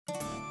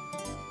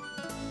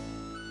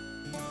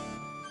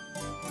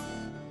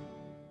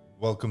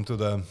Welcome to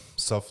the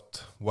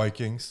Soft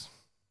Vikings,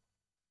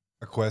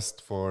 a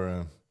quest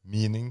for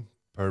meaning,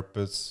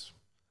 purpose,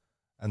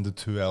 and the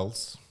two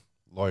L's,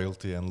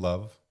 loyalty and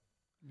love.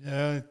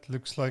 Yeah, it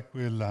looks like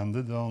we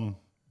landed on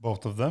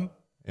both of them.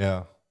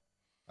 Yeah.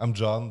 I'm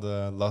John,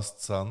 the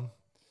lost son.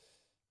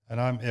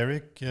 And I'm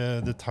Eric,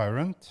 the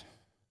tyrant.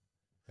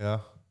 Yeah.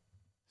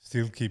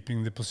 Still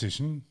keeping the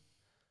position.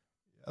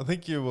 I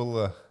think you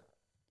will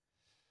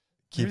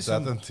keep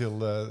that until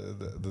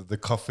the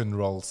coffin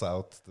rolls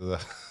out.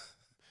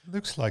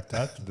 Looks like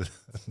that.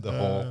 the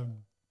hall.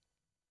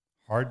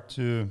 Hard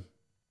to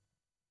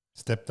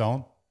step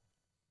down.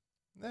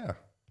 Yeah.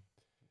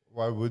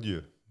 Why would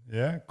you?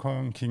 Yeah,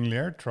 King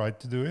Lear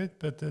tried to do it,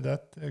 but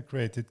that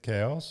created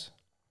chaos.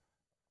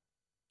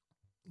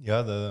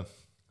 Yeah,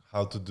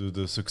 how to do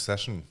the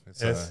succession.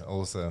 It's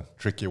also a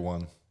tricky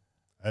one.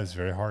 That's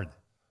very hard.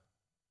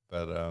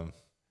 But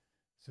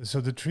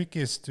so the trick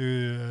is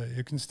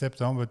you can step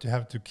down, but you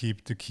have to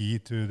keep the key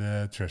to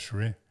the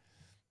treasury.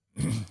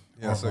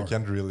 Yeah, so you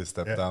can't really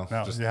step down.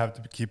 No, you have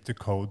to keep the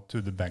code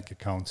to the bank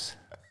accounts.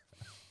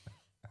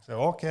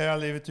 So, okay, I'll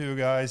leave it to you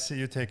guys.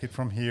 You take it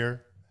from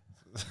here.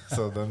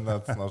 So then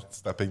that's not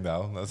stepping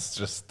down. That's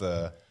just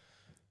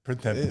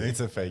pretending. It's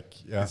a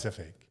fake. Yeah, it's a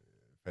fake.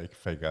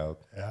 Fake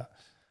out. Yeah,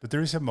 but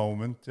there is a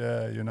moment,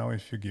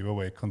 if you give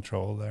away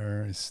control,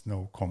 there is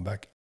no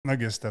comeback. I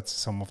guess that's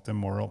some of the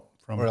moral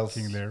from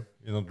King Lear.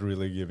 You're not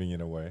really giving it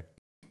away.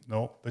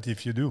 No, but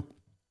if you do.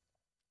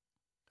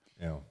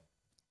 Yeah.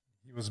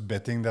 He was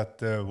betting that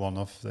one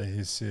of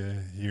his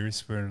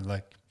ears were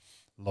like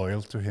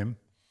loyal to him.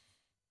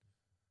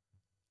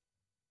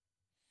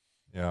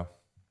 Yeah.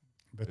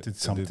 But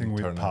it's something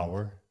with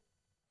power.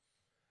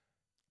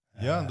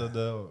 Yeah,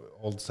 the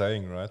old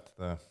saying, right?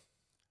 The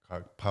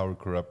power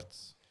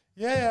corrupts.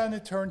 Yeah, and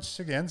it turns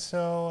again.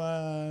 So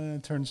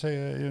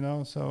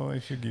so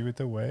if you give it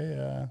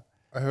away.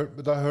 I heard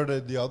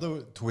the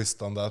other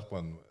twist on that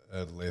one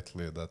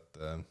lately, that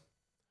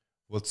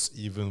what's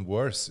even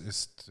worse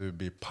is to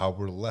be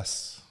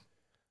powerless.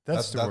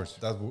 That's the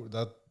worst.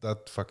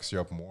 That fucks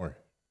you up more.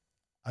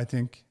 I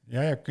think,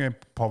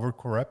 power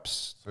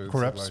corrupts,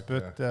 like,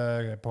 but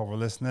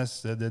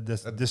powerlessness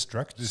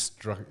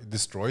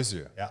destroys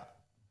you. Yeah,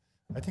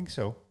 I think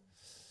so.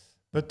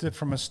 But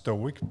from a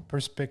Stoic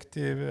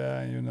perspective,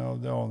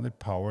 the only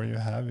power you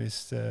have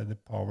is the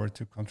power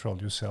to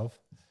control yourself,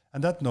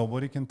 and that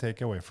nobody can take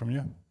away from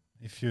you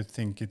if you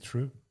think it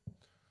through.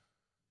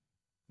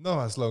 No,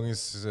 as long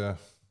as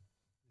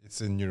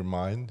it's in your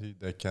mind,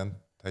 they can't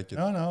take it.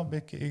 No,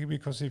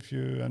 because if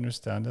you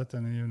understand that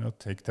and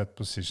take that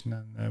position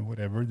and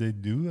whatever they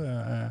do,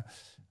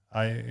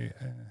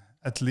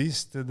 at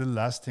least the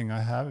last thing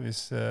I have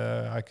is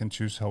I can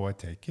choose how I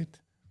take it.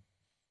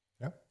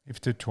 Yeah.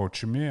 If they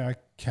torture me, I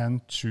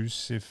can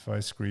choose if I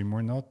scream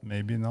or not.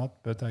 Maybe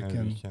not, but I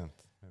can. You can't.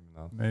 Maybe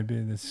not.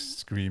 Maybe the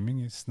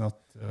screaming is not,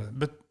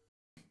 but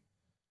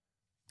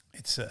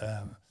it's.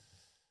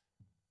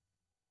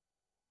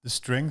 The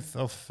strength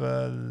of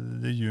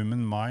the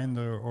human mind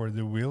or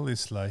the will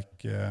is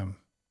like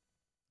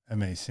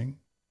amazing.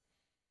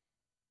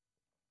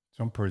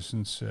 Some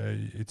persons,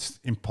 it's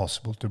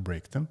impossible to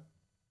break them.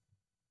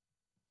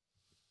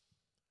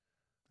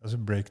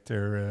 Doesn't break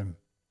their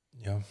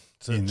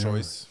it's a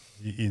choice.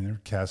 Inner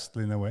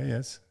castle in a way,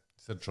 yes.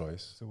 It's a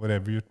choice. So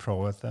whatever you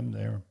throw at them,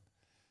 they're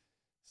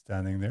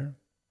standing there.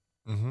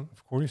 Mm-hmm.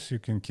 Of course, you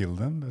can kill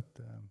them,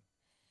 but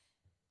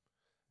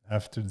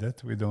after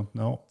that, we don't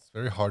know. It's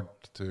very hard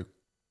to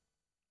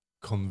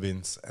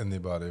convince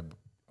anybody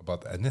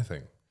about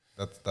anything.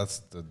 That's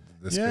the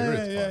spirit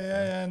part.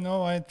 Yeah.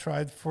 No, I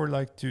tried for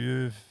like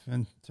 30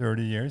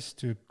 years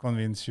to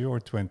convince you,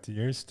 or 20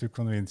 years to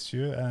convince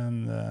you,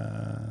 and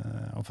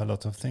of a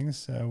lot of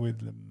things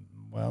with the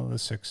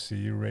success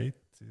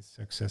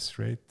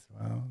rate.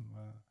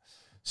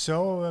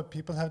 So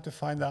people have to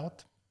find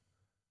out.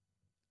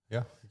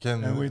 Yeah, you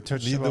can and we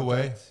lead the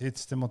way. That.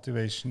 It's the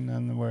motivation,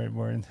 and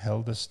where in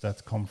hell does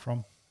that come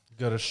from? You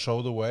gotta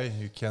show the way.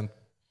 You can't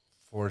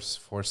force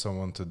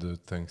someone to do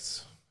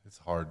things. It's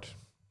hard.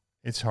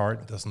 It's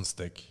hard. It doesn't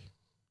stick.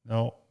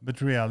 No,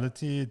 but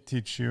reality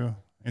teaches you.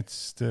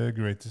 It's the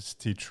greatest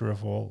teacher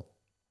of all.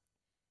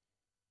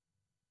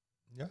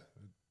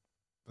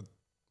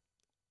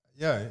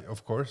 Yeah,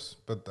 of course.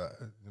 But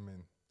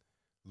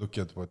look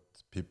at what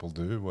people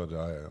do. What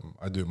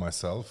I do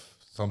myself.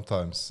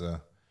 Sometimes.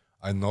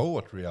 I know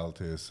what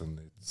reality is, and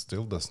it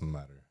still doesn't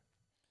matter.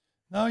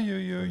 No,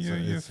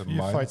 you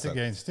fight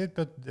against it,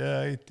 but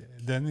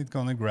then it's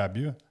gonna grab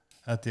you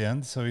at the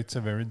end. So it's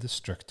a very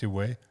destructive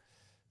way.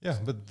 Yeah,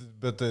 but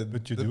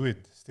you do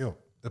it still.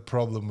 The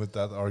problem with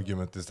that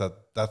argument is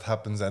that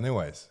happens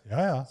anyways.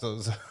 Yeah.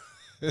 So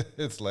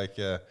it's like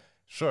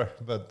sure,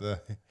 but you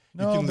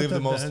can live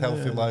the most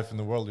healthy life in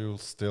the world. You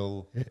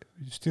still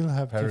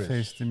have to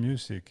face the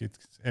music.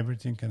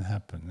 Everything can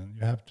happen, and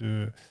you have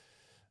to.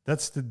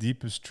 That's the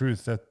deepest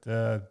truth, that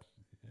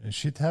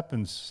shit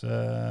happens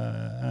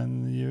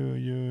and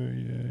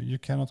you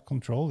cannot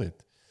control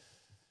it.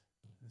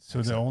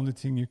 So the only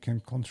thing you can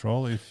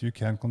control, if you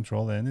can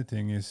control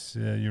anything, is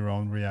your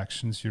own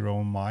reactions, your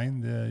own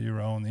mind, your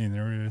own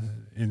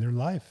inner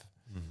life.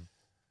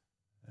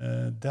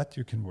 That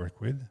you can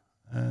work with.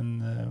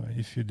 And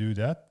if you do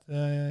that,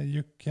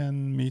 you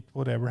can meet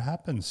whatever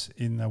happens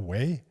in a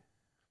way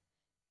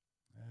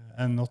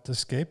and not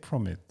escape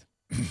from it.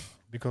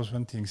 Because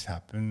when things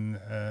happen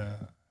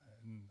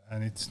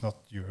and it's not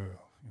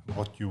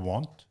what you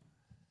want,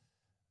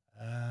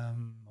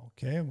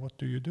 okay, what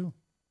do you do?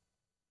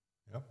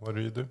 Yeah, what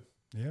do you do?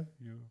 Yeah,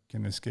 you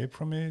can escape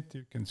from it.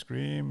 You can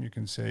scream. You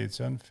can say it's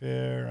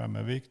unfair. I'm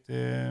a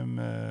victim.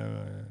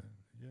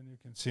 You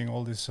can sing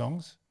all these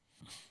songs.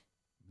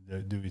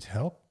 Do it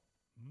help?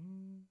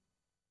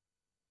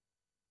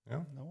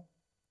 Yeah.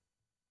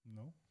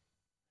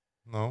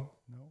 No.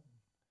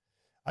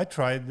 I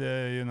tried,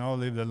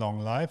 lived a long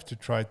life to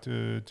try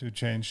to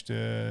change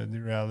the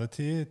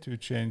reality, to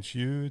change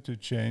you, to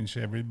change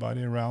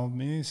everybody around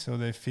me, so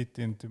they fit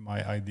into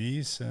my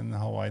ideas and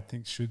how I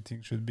think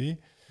things should be.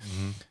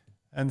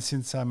 And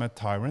since I'm a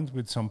tyrant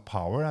with some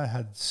power, I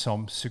had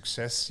some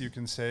success. You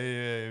can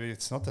say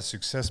it's not a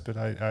success, but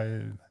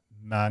I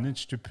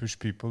managed to push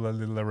people a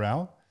little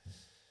around.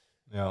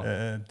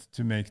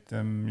 To make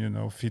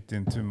them, fit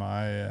into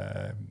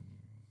my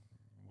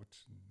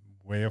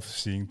way of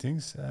seeing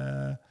things.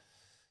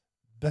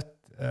 But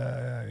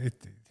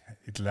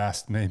it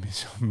lasts maybe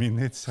some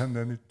minutes, and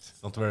then it's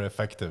not very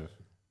effective.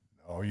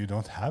 No, you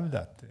don't have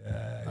that.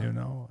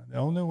 The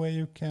only way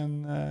you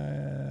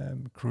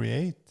can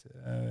create,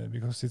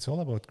 because it's all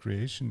about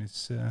creation,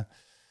 is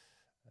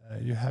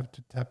you have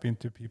to tap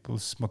into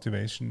people's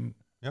motivation.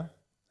 Yeah.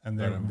 And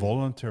they're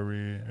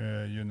voluntary,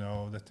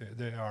 that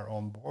they are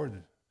on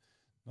board,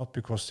 not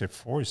because they're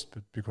forced,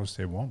 but because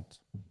they want.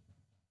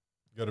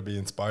 You got to be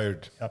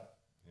inspired. Yep.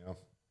 Yeah.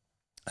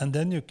 And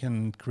then you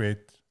can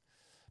create,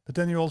 but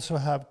then you also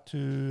have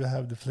to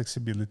have the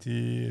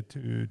flexibility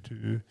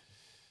to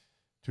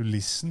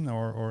listen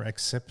or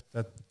accept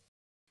that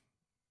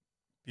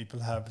people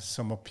have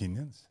some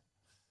opinions.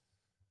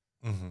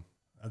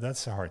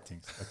 That's a hard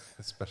thing.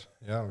 Especially,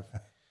 yeah.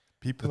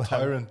 People the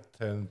tyrant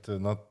tend to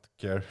not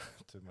care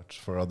too much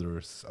for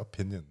others'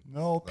 opinion.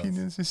 No,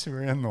 opinions is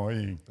very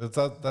annoying.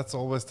 That's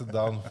always the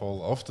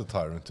downfall of the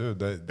tyrant too.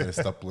 They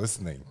stop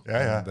listeing.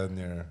 And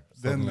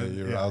then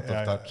you're out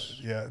of touch.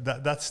 Yeah,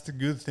 that's the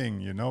good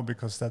thing,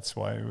 because that's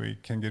why we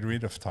can get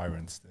rid of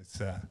tyrants. It's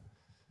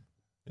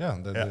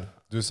they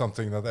do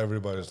something that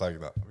everybody's like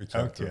that. We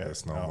can't do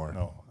this no more.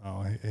 No,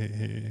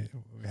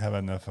 we have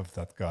enough of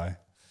that guy.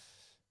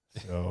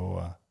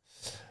 So,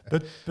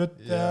 but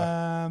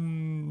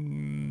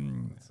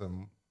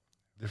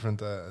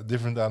it's a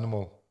different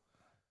animal.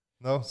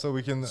 No, so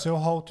we can. So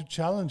how to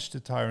challenge the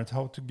tyrant?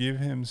 How to give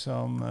him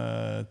some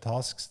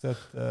tasks that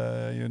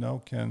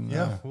can.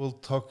 Yeah, we'll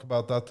talk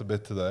about that a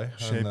bit today.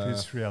 Shape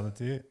his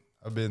reality.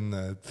 I've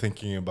been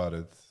thinking about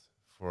it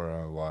for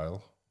a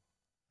while,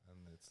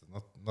 and it's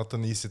not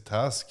an easy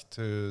task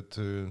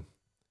to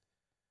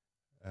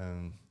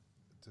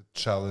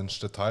challenge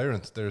the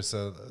tyrant. There's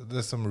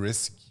some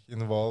risk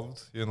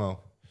involved. You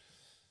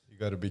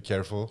got to be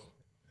careful.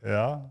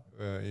 Yeah.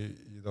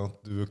 You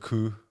don't do a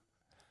coup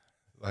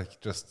like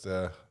just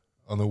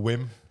on a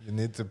whim. You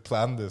need to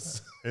plan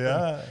this.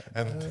 Yeah.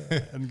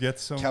 and get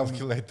some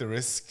calculate the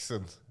risks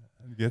and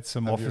get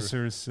some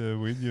officers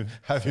with you.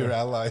 Have your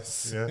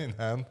allies in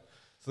hand.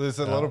 So there's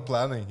a lot of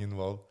planning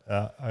involved.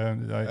 Yeah,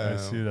 I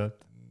see that.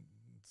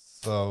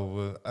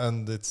 So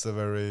and it's a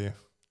very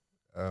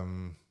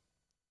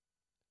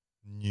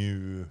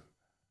new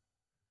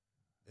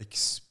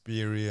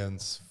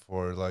experience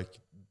for like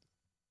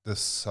the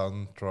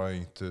son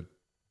trying to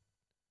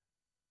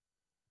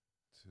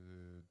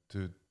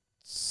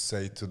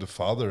say to the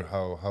father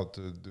how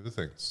to do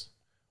things,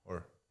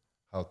 or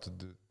how to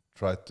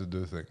try to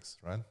do things,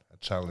 right? A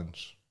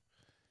challenge.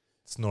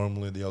 It's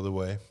normally the other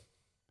way.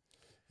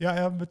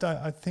 Yeah, but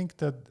I think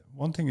that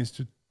one thing is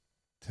to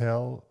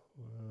tell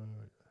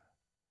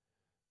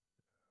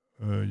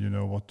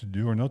what to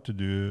do or not to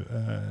do.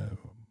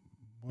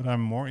 What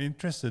I'm more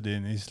interested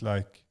in is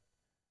like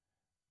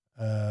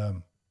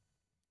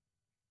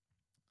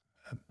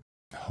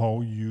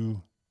how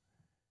you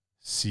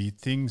see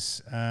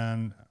things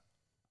and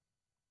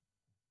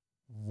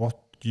what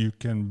you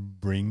can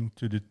bring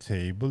to the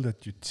table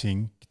that you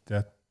think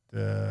that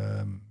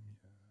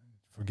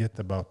forget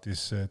about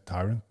this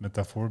tyrant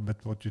metaphor,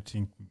 but what you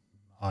think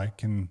I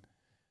can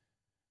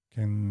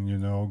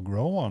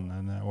grow on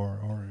and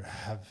or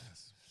have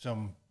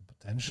some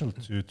potential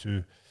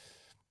to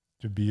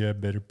be a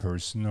better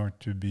person, or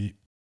to be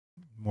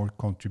more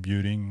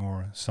contributing,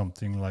 or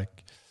something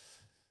like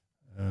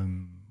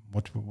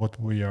what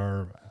we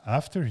are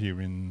after here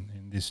in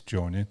this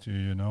journey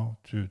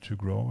to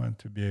grow and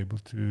to be able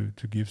to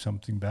give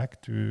something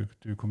back to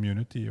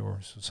community or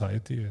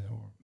society,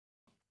 or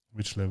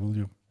which level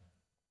you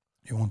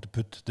want to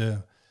put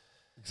the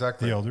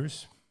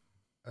others.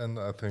 And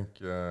I think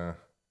there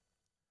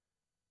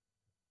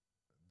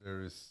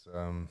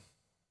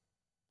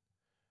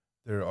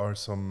are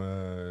some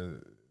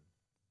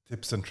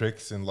tips and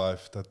tricks in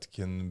life that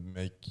can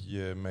make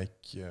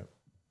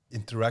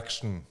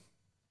interaction,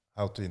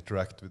 how to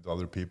interact with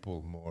other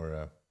people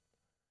more,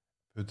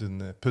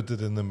 put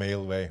it in a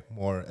male way,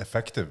 more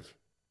effective.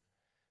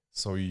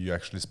 So you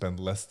actually spend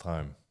less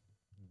time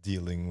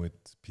dealing with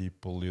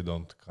people you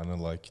don't kind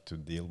of like to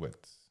deal with.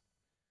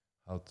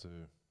 How to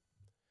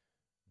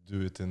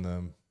do it in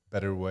a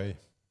better way.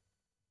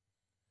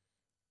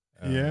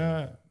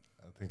 Yeah.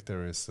 I think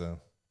there is.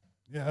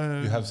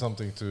 Yeah. You have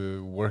something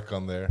to work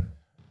on there,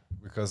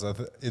 because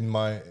in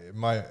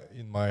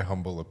my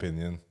humble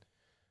opinion,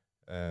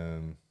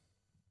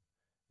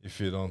 if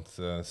you don't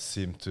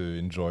seem to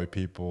enjoy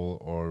people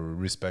or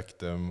respect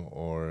them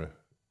or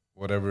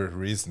whatever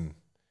reason,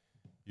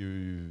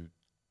 you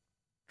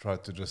try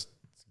to just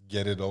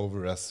get it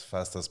over as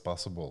fast as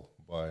possible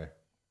by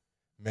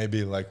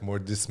maybe like more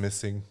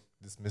dismissing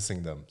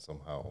them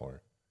somehow,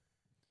 or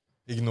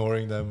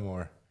ignoring them,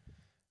 or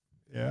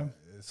Yeah.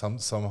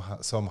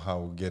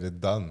 somehow get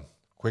it done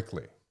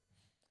quickly.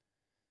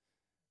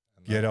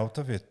 And Get out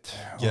of it.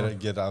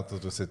 Get out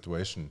of the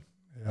situation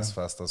as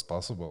fast as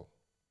possible.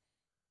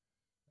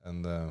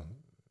 And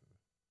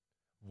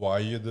why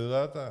you do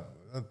that,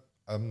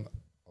 I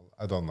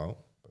don't know.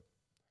 But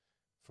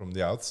from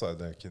the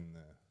outside,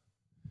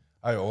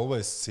 I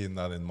always seen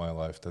that in my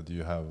life, that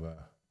you have,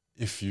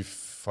 if you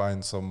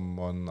find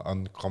someone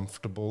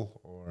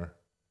uncomfortable or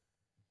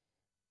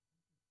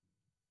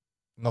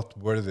not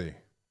worthy,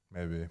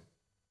 maybe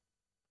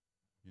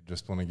you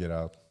just want to get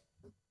out.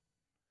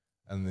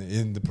 And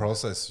in the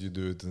process, you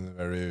do it in a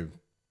very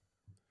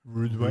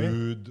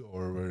rude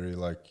or very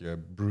like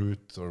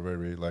brute or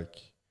very like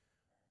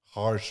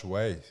harsh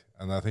way.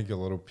 And I think a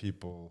lot of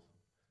people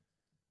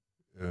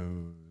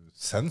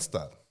sense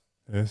that.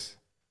 Yes.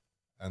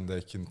 And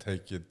they can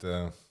take it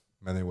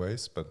many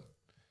ways, but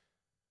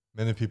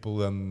many people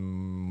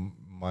then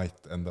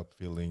might end up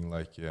feeling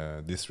like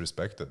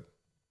disrespected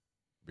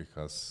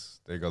because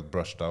they got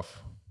brushed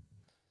off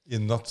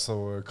in not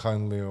so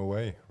kindly a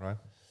way, right?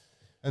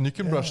 And you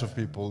can brush off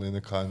people in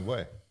a kind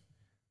way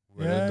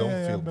where they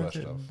don't feel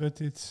brushed off.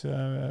 But it's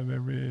a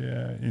very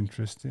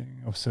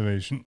interesting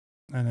observation,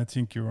 and I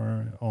think you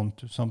are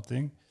onto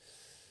something,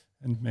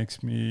 and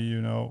makes me,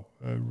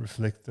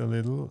 reflect a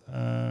little.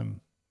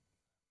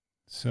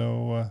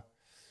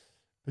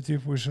 But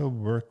if we shall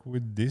work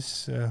with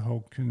this,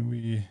 how can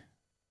we,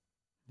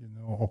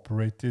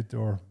 operate it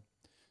or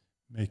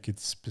make it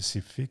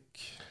specific?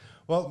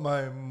 Well,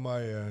 my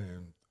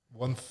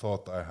one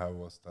thought I have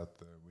was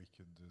that we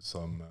could do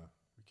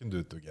we can do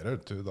it together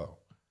too, though.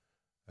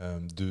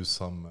 Do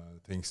some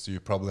things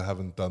you probably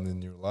haven't done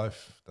in your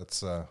life.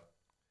 That's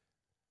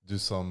do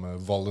some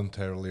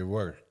voluntarily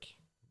work,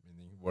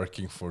 meaning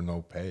working for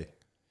no pay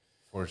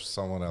for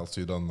someone else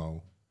you don't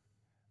know.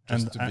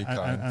 Just to be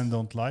kind. And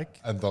don't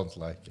like? And don't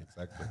like,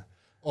 exactly.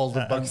 All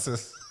the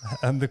boxes.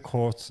 And the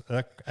cause,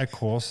 a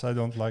cause I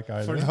don't like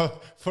either.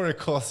 For a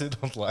cause you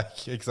don't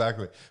like,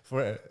 exactly.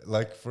 For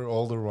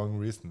all the wrong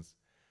reasons.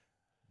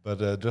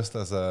 But just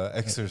as an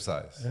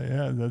exercise.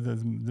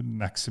 The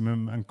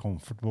maximum and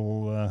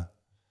comfortable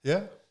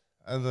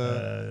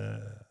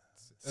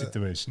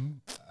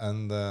situation.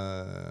 And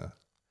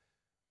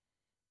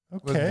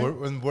okay.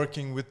 when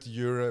working with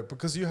your...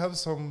 because you have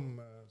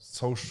some...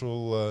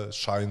 social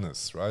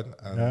shyness, right?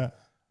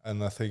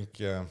 And I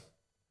think,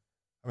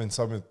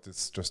 some of it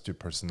is just your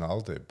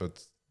personality,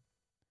 but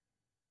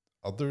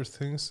other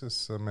things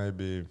is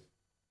maybe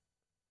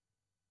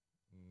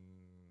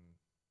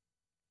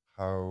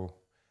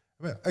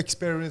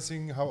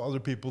experiencing how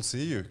other people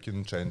see you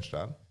can change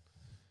that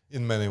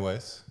in many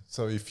ways.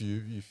 So if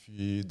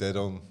they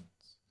don't,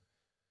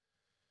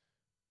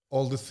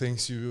 all the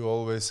things you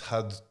always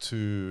had to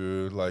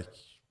like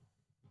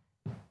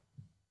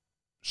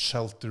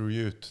shelter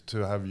you to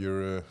have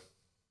your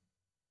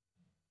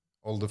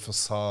all the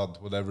facade,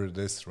 whatever it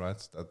is,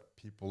 right? That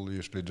people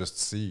usually just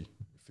see.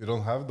 If you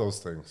don't have those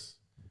things,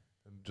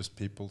 then just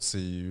people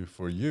see you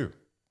for you.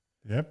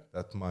 Yep.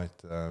 That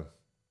might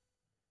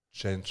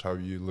change how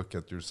you look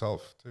at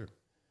yourself too.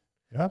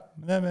 Yep.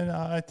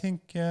 I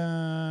think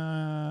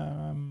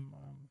I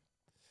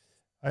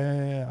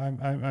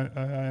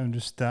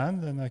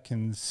understand, and I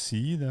can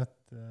see that.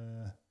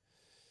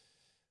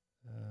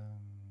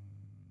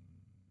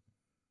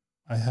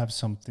 I have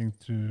something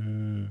to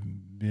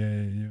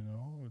be,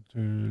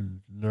 to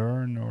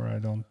learn, or I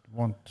don't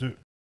want to.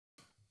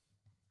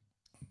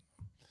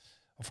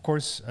 Of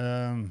course,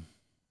 I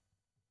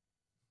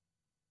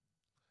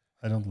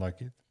don't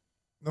like it.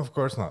 Of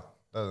course not.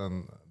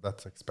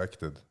 That's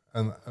expected,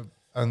 and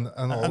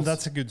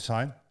that's a good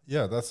sign.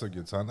 Yeah, that's a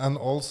good sign, and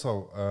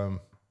also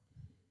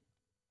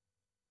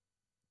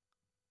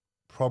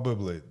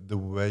probably the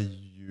way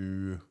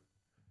you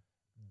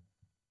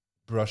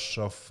brush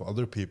off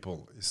other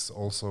people is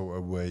also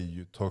a way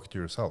you talk to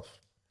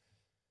yourself.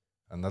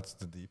 And that's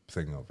the deep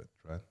thing of it,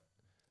 right?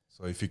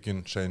 So if you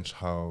can change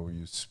how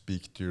you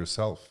speak to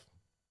yourself,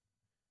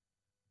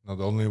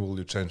 not only will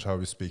you change how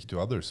you speak to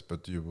others,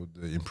 but you would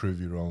improve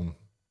your own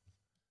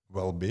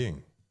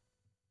well-being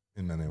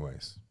in many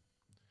ways.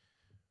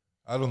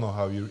 I don't know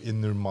how your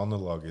inner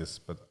monologue is,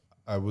 but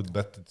I would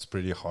bet it's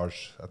pretty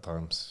harsh at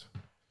times.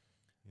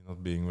 You're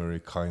not being very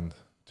kind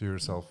to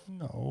yourself.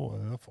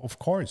 No, of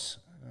course.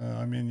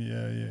 I mean,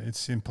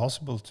 it's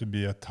impossible to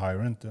be a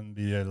tyrant and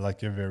be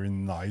like a very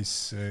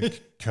nice,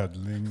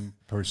 cuddling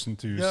person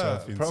to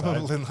yourself inside.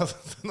 Probably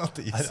not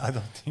easy. I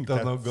don't think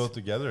Don't that go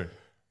together.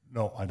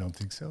 No, I don't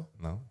think so.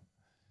 No.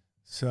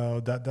 So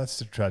that's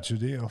the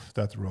tragedy of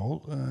that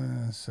role.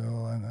 And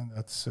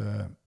that's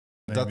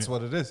That's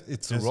what it is.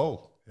 It's a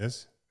role.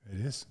 Yes, it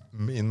is.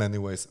 In many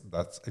ways,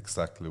 that's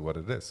exactly what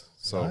it is.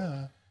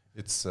 So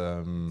it's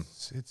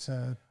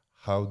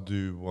how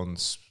do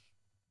one's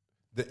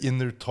the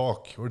inner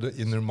talk or the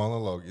inner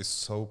monologue is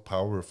so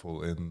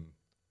powerful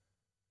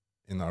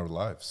in our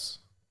lives,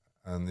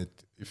 and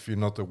if you're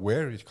not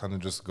aware, it kind of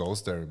just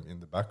goes there in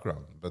the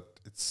background. But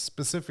it's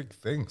specific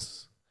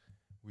things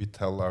we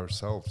tell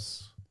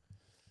ourselves,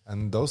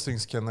 and those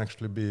things can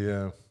actually be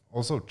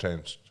also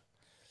changed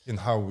in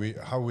how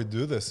we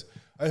do this.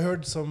 I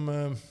heard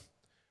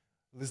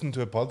listen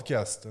to a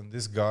podcast, and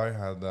this guy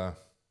had I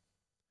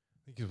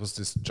think it was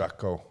this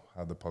Jacko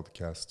had a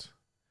podcast,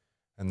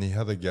 and he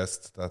had a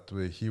guest that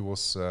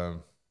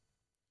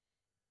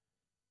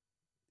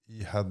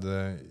he had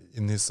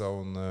in his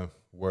own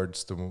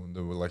words the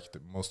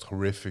most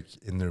horrific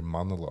inner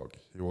monologue.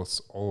 He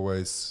was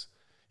always,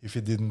 if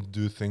he didn't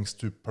do things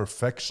to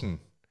perfection,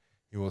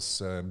 he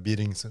was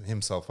beating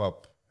himself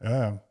up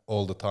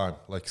all the time,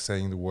 like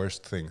saying the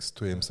worst things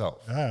to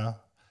himself. Yeah,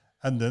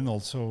 and then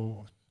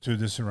also to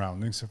the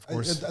surroundings, of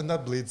course. And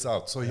that bleeds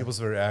out. So he was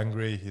very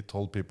angry. He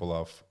told people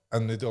off.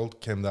 And it all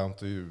came down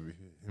to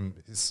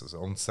his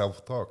own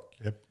self-talk.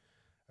 Yep.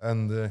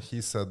 And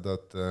he said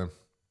that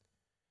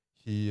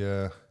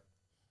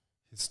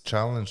his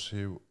challenge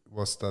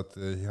was that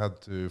he had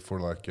to, for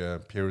like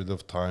a period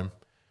of time,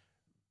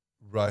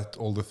 write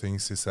all the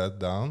things he said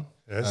down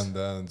and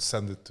then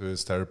send it to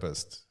his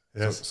therapist.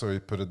 Yes. So he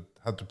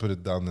had to put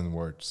it down in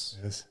words.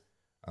 Yes.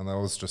 And that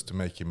was just to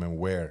make him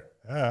aware.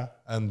 Yeah.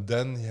 And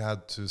then he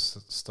had to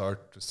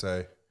start to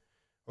say,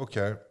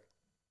 okay,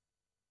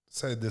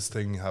 say this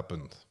thing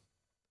happened.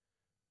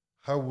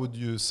 How would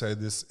you say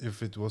this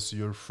if it was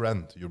your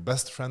friend? Your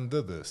best friend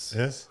did this.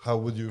 Yes. How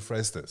would you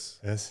phrase this?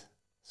 Yes.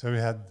 So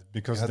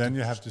because then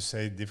you have to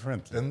say it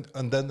differently.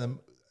 And then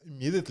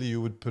immediately you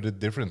would put it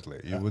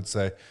differently. You would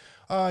say,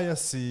 I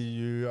see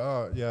you.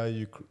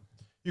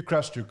 You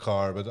crashed your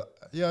car, but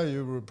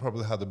you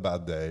probably had a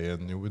bad day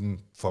and you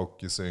weren't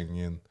focusing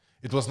in.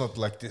 It was not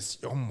like this,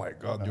 oh my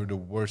God, you're the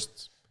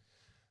worst.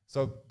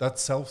 So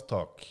that's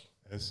self-talk.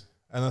 Yes.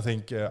 And I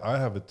think I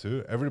have it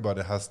too.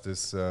 Everybody has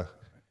this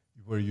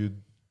where you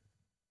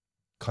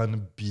kind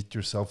of beat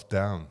yourself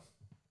down.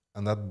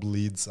 And that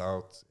bleeds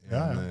out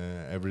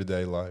in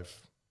everyday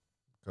life.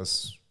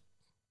 Because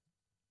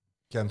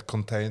you can't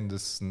contain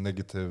this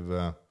negative...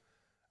 and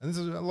there's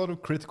a lot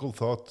of critical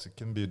thought. It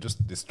can be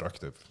just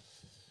destructive.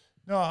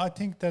 No, I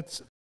think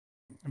that's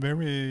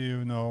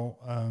very,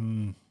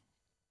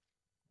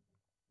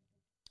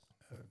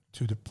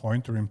 to the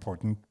point or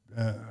important.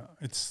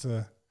 It's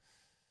to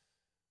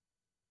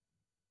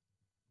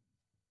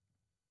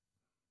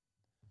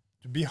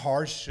be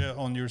harsh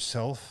on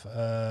yourself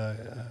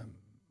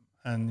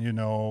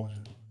and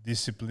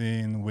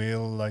discipline,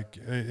 will, like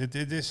it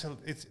is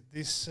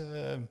this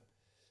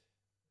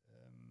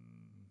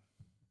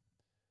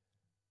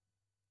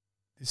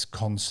this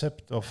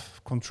concept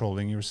of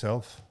controlling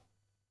yourself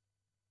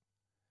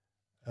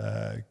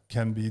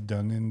can be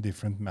done in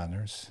different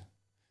manners.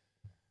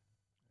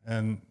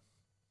 And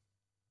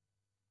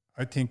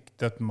I think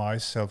that my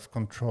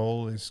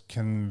self-control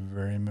can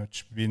very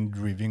much be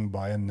driven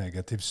by a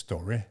negative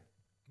story.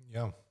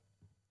 Yeah.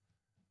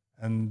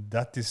 And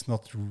that is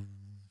not,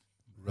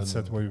 that's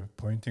what we're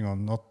pointing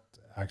on, not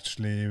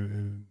actually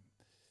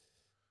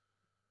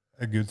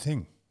a good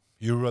thing.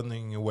 You're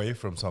running away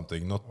from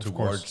something, not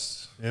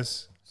towards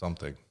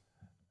something,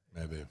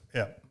 maybe.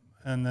 Yeah.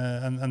 And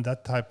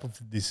that type of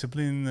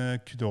discipline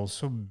could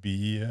also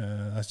be,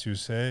 as you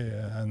say,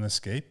 an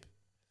escape.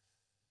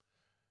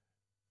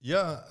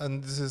 Yeah,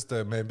 and this is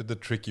maybe the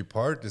tricky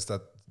part is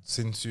that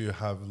since you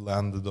have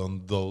landed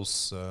on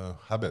those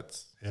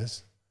habits,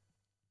 yes,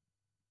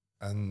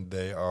 and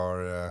they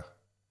are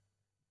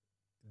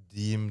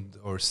deemed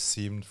or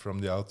seen from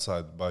the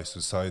outside by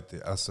society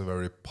as a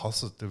very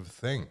positive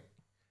thing,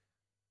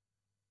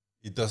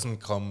 it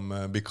doesn't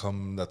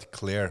become that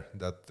clear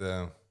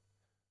that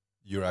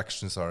your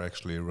actions are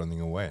actually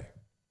running away.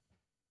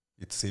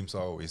 It seems,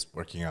 he's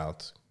working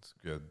out, it's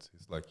good.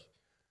 He's like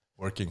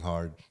working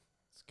hard.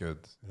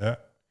 Good. Yeah,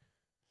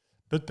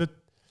 but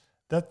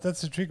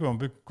that's a tricky one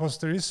because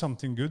there is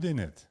something good in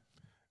it.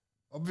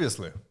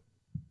 Obviously,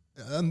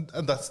 and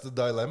that's the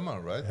dilemma,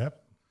 right?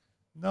 Yep.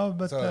 No,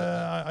 but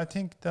I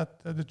think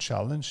that the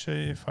challenge,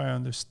 if I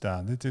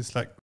understand it, is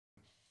like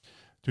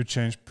to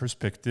change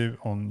perspective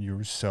on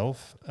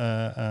yourself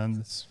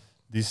and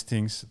these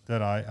things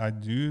that I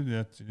do,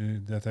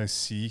 that I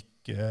seek,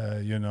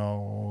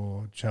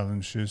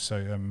 challenges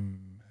I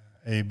am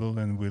able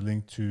and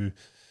willing to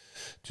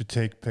to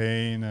take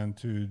pain and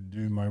to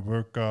do my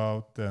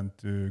workout and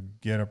to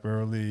get up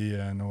early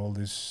and all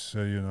this,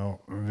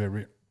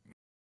 very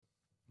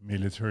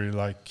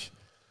military-like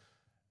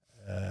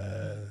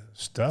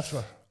stuff.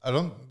 I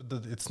don't.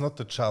 It's not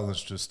the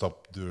challenge to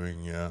stop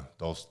doing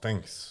those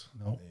things.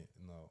 No.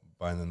 No,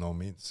 by no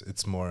means.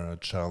 It's more a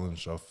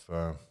challenge of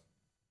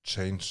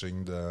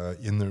changing the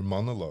inner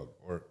monologue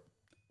or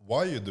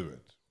why you do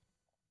it.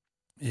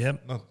 Yeah.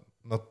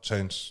 Not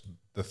change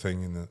the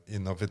thing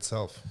in of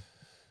itself.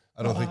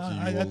 I don't think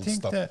you will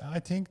stop. I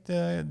think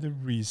the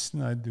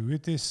reason I do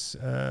it is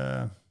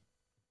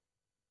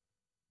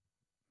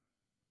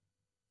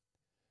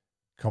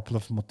couple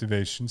of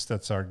motivations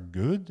that are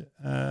good.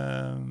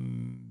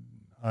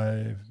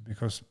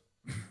 Because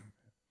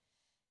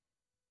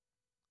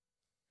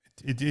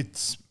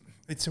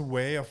it's a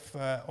way of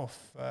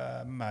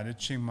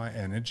managing my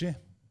energy.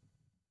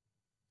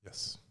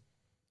 Yes.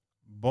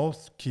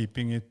 Both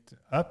keeping it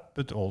up,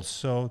 but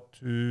also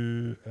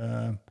to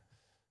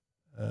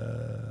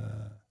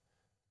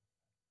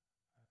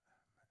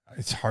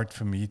it's hard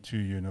for me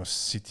to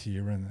sit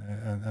here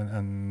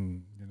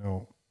and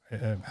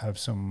have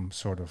some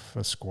sort of a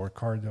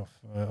scorecard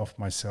of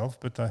myself,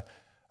 but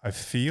I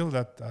feel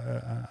that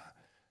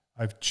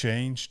I've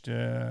changed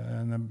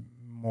and I'm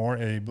more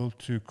able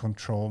to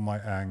control my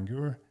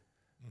anger.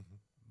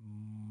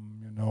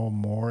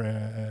 More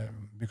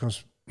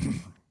because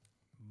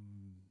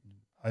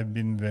I've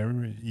been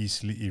very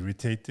easily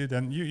irritated,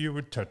 and you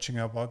were touching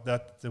about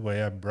that, the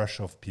way I brush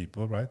off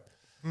people, right?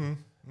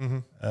 Mm-hmm.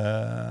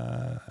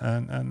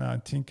 And I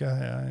think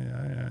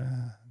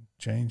I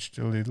changed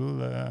a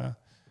little.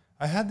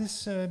 I had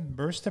this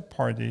birthday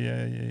party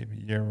a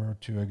year or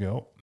two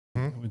ago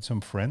with some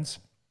friends,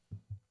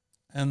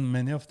 and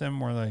many of them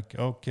were like,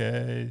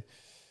 "Okay,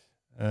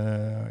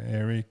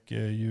 Eric,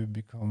 you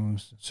become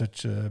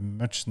such a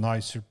much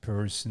nicer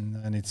person,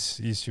 and it's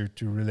easier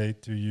to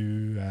relate to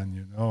you,"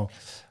 and all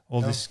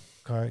this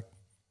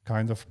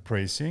kind of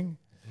praising.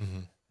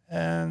 Mm-hmm.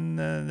 And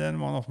then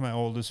one of my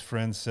oldest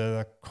friends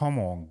said, "Come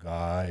on,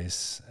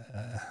 guys.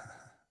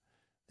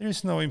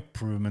 There's no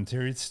improvement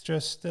here. It's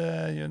just,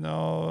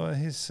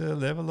 his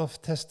level of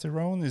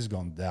testosterone is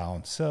gone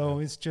down. So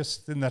it's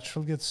just the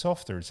natural gets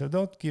softer. So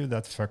don't give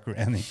that fucker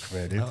any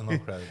credit. No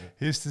credit.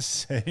 He's the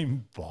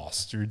same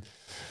bastard."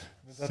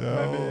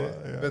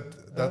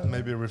 But that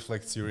maybe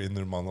reflects your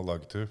inner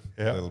monologue too,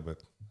 a little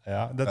bit.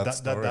 Yeah,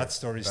 that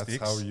story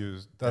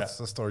sticks. That's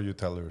the story you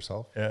tell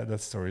yourself. Yeah,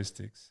 that story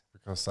sticks.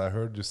 Because I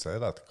heard you say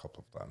that a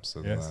couple of times.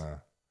 And, yes.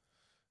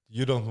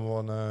 You don't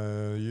want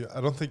to.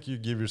 I don't think you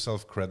give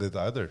yourself credit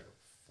either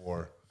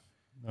for,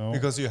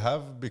 because you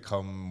have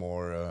become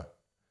more.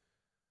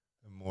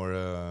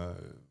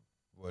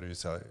 What do you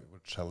say?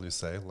 What shall you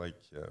say?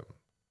 Like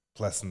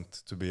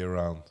pleasant to be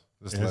around.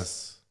 There's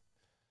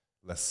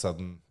less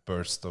sudden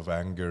burst of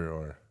anger,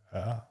 or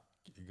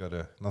you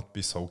gotta not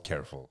be so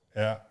careful.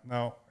 Yeah.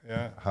 No.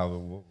 Yeah.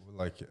 How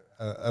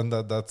and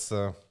that's.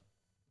 I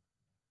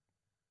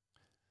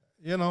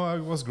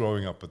was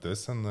growing up with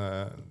this, and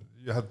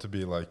you had to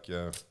be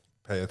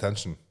pay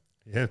attention.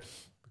 Yeah.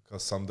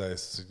 Because some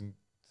days it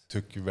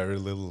took very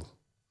little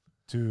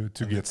to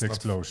get the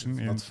explosion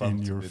in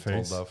your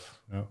face.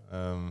 No.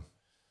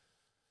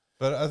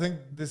 But I think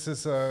this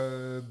is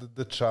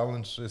the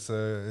challenge is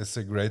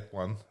a great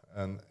one,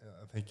 and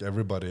I think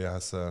everybody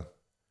has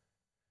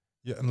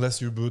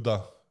unless you're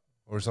Buddha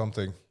or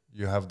something,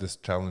 you have this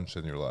challenge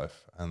in your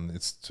life, and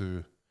it's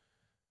to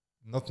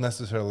not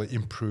necessarily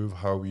improve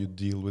how you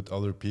deal with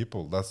other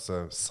people. That's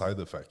a side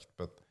effect,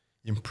 but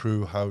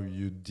improve how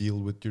you deal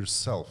with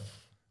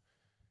yourself,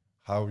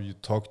 how you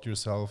talk to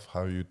yourself,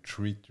 how you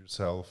treat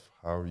yourself,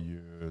 how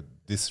you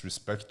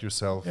disrespect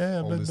yourself.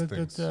 Yeah, all but these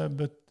things.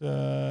 The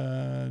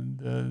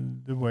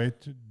way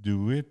to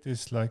do it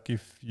is like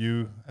if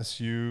you, as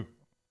you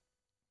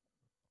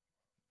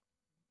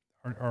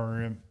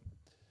are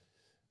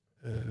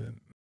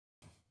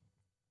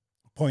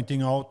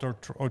pointing out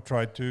or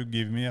try to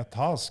give me a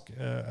task,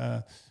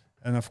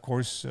 and of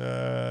course,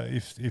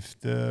 if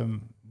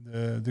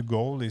the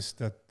goal is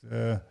that,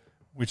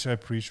 which I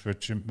preach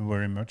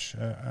very much,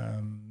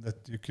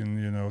 that you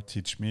can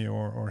teach me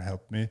or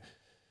help me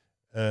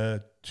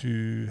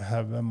to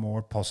have a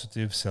more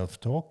positive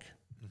self-talk.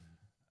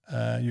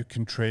 You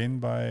can train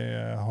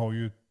by how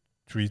you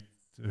treat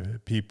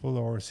people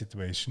or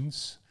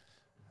situations.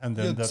 And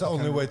then that's the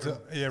only way to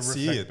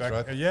see it, back.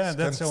 right? Yeah,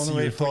 that's the only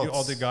way for you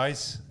other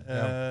guys.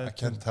 I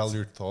can tell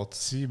your thoughts.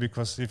 See,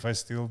 because if I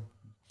still,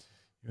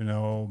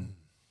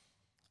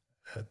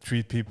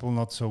 treat people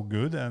not so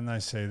good, and I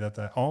say that,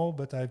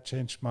 but I've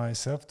changed my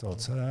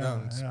self-thoughts. I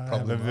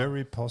have a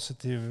very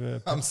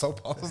positive. I'm so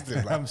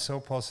positive. I'm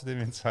so positive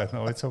inside.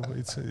 No, it's all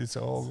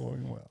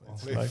going well.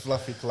 It's like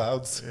fluffy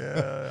clouds.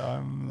 Yeah,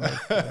 I'm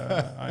like,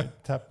 I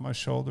tap my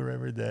shoulder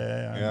every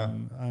day.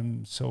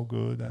 I'm so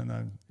good,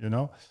 and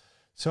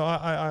So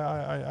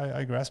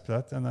I grasp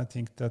that, and I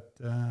think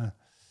that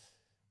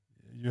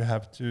you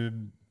have to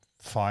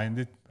find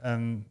it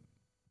and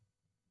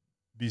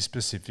be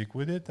specific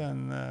with it,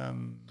 and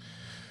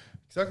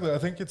Exactly. I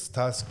think it's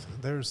tasked.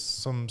 There's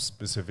some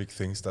specific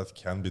things that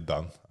can be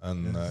done,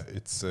 and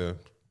it's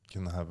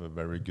can have a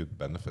very good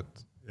benefit.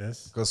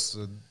 Yes. Because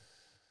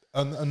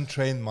an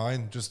untrained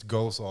mind just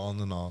goes on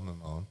and on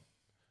and on.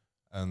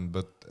 And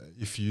but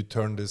if you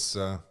turn this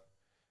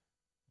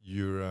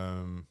your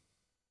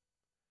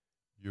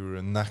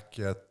knack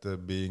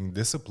at being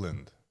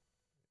disciplined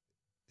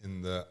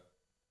in the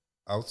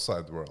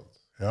outside world,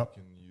 Yeah. you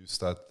can use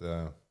that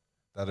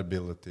that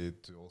ability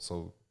to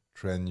also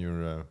train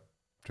your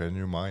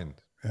mind,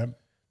 Yeah.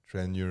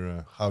 train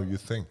your how you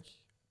think,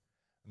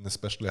 and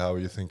especially how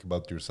you think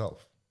about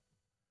yourself.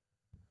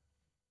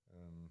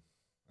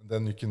 And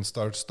then you can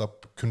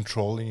stop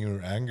controlling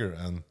your anger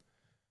and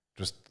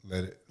just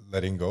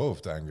letting go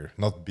of the anger.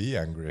 Not be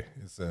angry.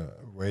 It's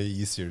way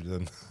easier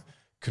than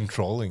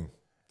controlling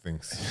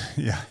things.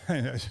 Yeah.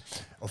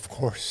 Of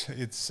course,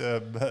 it's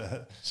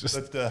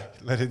Just but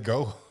let it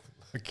go.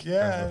 Like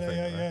yeah, kind of thing,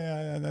 right?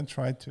 yeah, and then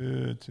try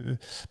to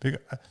because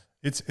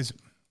it's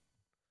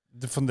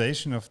the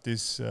foundation of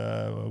this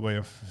way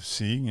of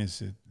seeing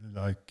is it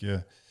like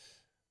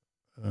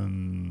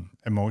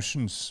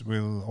emotions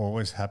will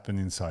always happen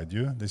inside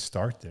you. They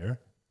start there,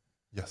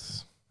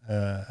 Yes.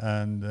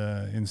 and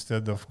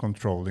instead of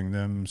controlling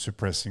them,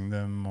 suppressing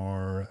them,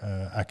 or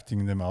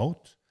acting them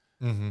out,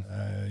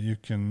 you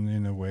can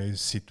in a way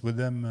sit with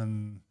them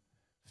and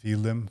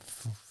feel them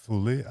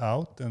fully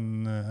out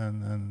and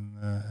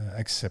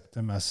accept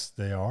them as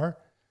they are.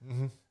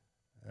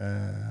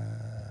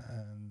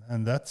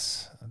 And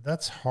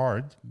that's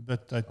hard,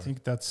 but I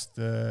think that's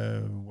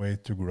the way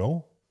to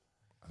grow.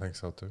 I think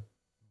so too.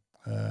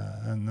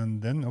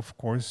 And then, of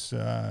course,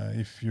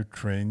 if you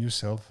train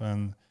yourself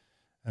and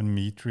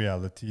meet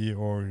reality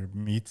or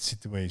meet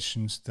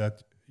situations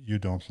that you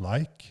don't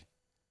like,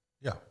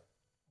 Yeah.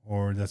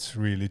 or that's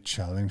really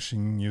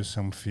challenging you,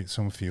 some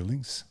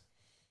feelings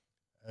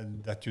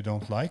that you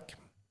don't like,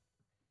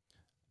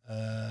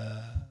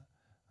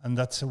 and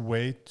that's a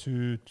way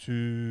to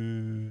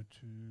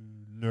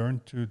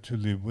learn to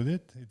live with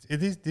it.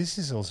 This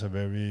is also a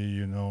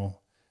very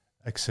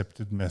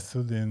accepted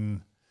method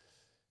in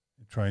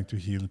trying to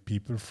heal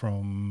people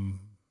from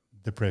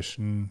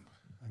depression,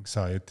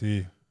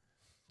 anxiety.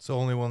 It's the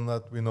only one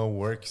that we know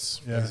works,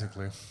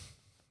 basically.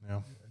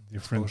 Yeah.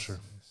 Different. Exposure.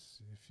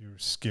 If you're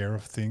scared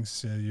of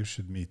things, you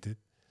should meet it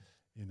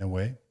in a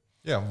way.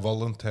 Yeah,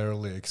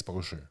 voluntarily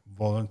exposure.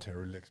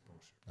 Voluntarily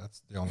exposure.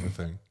 That's the only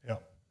thing. Yeah.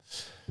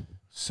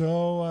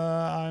 So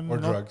I'm Or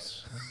not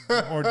drugs.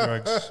 or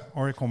drugs,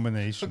 or a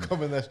combination.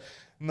 Combination.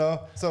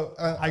 No, so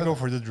I go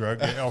for the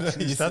drug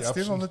option. Is easy that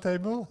still option. on the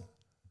table?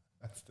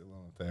 That's still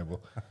on the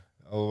table,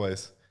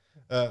 always.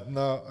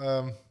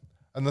 No,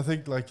 and I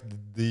think like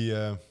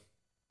the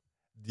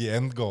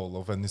end goal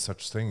of any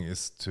such thing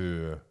is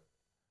to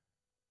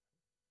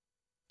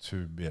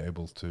be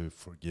able to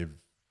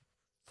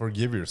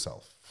forgive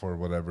yourself for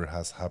whatever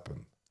has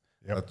happened.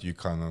 Yep. That you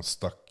kind of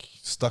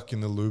stuck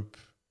in the loop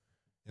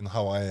in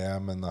how I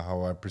am and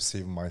how I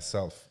perceive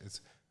myself.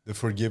 It's the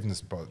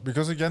forgiveness part,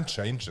 because you can't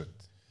change it.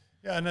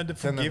 Yeah, and the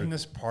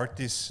forgiveness part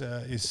is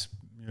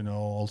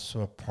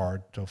also a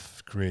part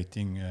of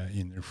creating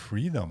inner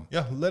freedom.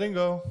 Yeah, letting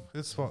go.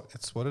 It's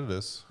what it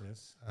is.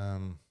 Yes.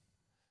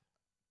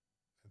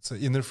 It's an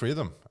inner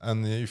freedom,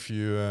 and if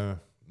you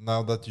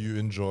now that you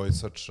enjoy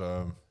such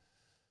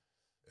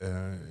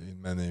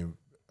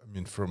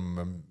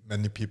from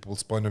many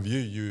people's point of view,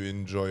 you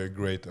enjoy a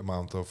great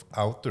amount of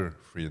outer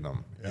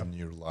freedom in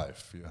your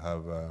life. You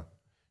have you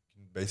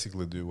can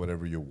basically do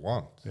whatever you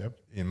want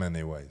in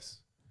many ways.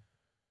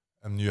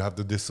 And you have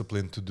the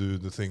discipline to do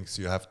the things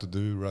you have to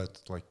do, right?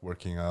 Like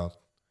working out.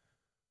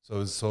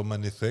 So it's so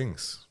many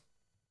things.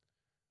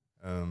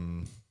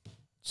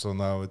 So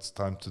now it's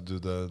time to do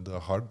the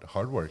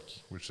hard work,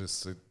 which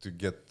is to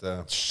get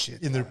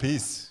inner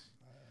peace.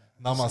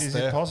 Namaste. Is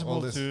it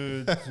possible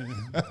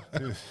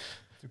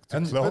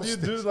but you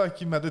do like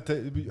you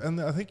meditate,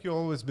 and I think you've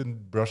always been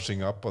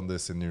brushing up on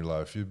this in your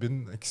life. You've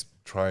been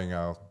trying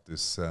out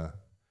this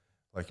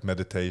like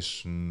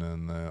meditation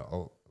and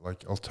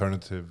like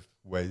alternative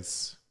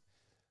ways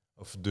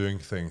of doing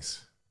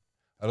things.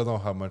 I don't know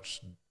how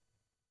much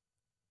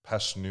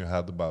passion you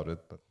had about it,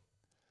 but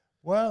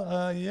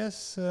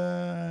yes,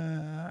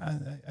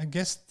 I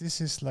guess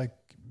this is like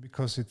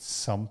because it's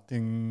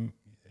something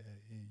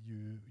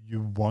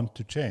you want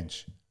to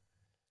change.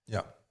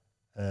 Yeah.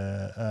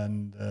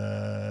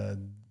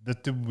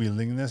 But the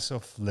willingness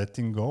of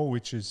letting go,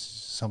 which is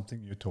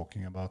something you're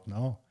talking about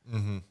now,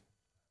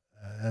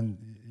 and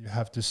you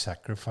have to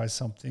sacrifice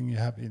something. You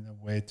have, in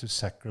a way, to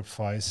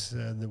sacrifice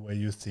the way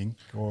you think,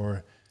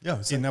 or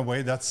in a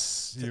way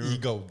that's your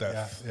ego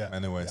death. Yeah.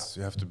 Anyways,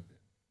 you have to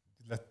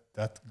let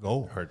that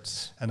go.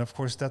 Hurts, and of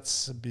course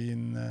that's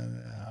been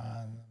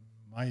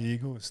my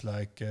ego is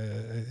like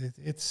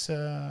it's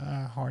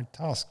a hard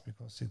task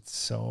because it's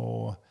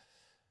so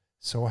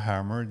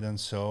hammered and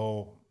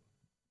so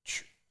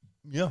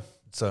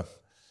it's a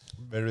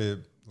very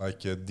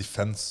like a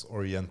defense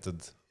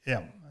oriented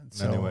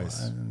many ways,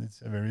 and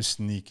it's a very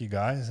sneaky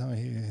guy, so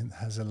he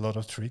has a lot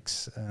of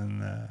tricks,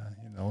 and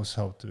he knows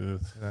how to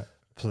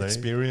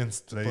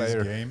experienced plays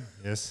player. game.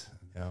 Yes,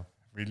 Yeah,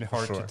 really for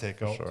hard sure, to take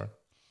for out. sure.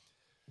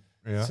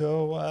 Yeah.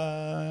 So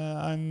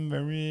I'm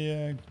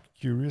very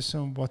curious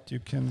on what you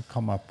can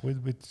come up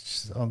with,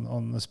 which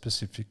on a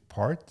specific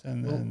part,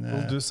 and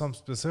We'll do some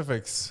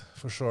specifics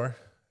for sure.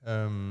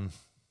 And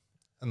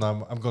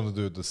I'm gonna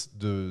do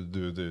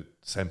the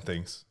same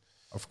things,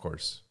 of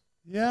course.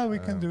 yeah, we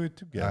can do it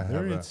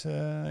together.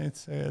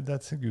 have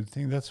That's a good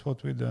thing. That's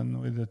what we've done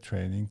with the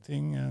training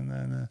thing,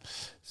 and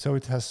so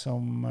it has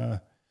some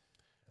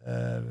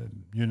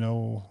you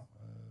know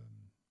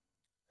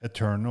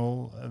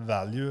eternal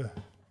value.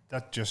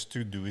 That just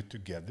to do it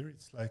together,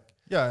 it's like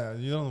Yeah,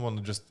 you don't want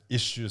to just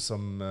issue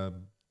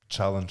some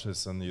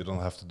challenges and you don't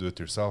have to do it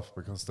yourself,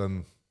 because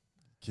then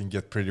it can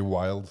get pretty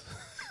wild.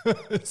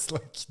 It's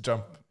like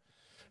jump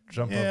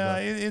yeah,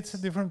 up. it's a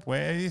different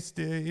way. It's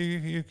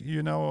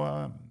you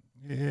know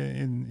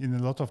in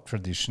a lot of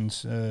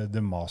traditions,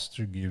 the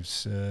master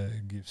gives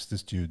the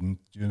student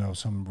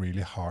some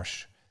really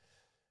harsh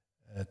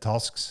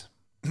tasks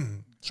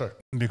Sure.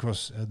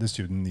 because the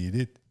student need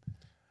it,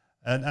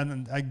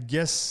 and I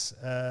guess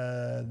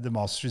the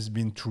master has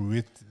been through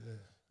it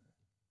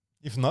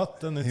If not,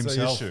 then it's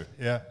himself. an issue.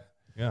 Yeah,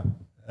 Yeah.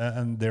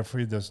 and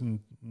therefore he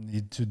doesn't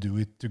need to do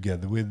it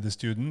together with the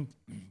student.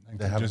 And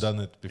They can have just- done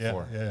it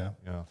before. Yeah.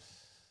 Yeah.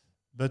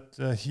 But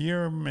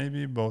here,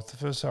 maybe both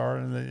of us are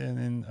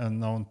in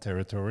unknown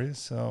territory,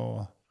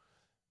 so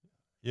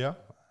Yeah,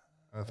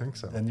 I think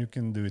so. then you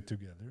can do it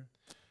together.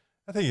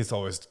 I think it's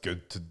always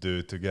good to do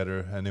it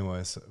together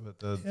anyways.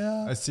 But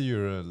Yeah. I see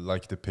you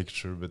like the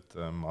picture with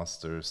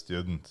master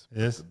student.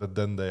 Yes. But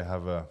then they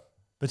have a...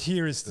 But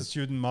here is the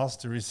student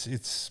master. It's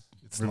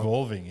It's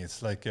revolving.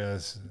 It's like a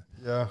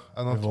Yeah,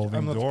 Revolving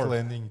I'm not door.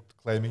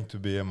 claiming to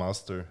be a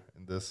master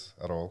in this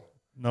at all.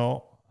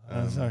 no.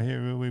 So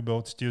here we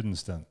both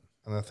students then.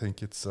 And I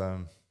think it's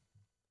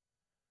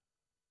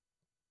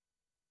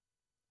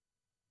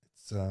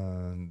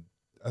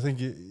I think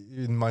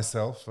in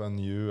myself and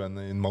you and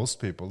in most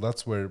people,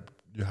 that's where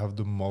you have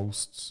the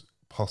most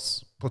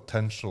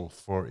potential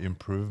for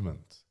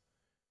improvement.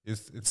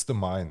 It's the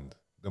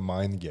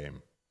mind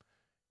game.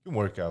 You can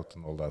work out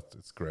and all that,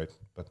 it's great,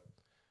 but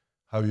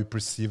how you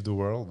perceive the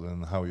world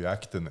and how you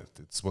act in it,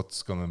 it's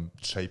what's going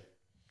to shape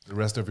the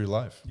rest of your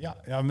life. Yeah.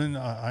 I mean,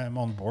 I am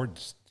on board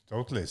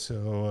totally.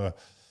 So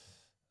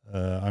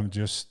I'm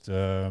just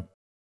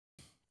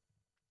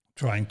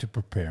trying to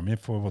prepare me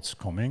for what's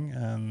coming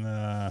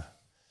and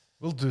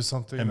We'll do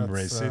something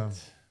embrace that's,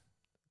 it.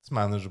 it's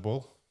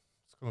manageable.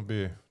 It's going to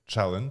be a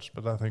challenge,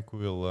 but I think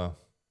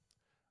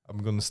I'm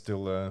going to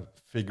still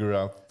figure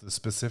out the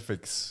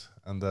specifics,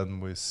 and then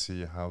we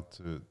see how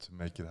to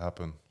make it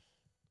happen.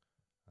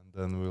 And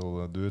then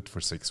we'll do it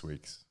for 6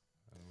 weeks,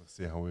 and we'll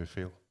see how we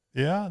feel.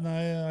 Yeah, and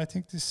I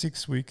think the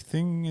 6-week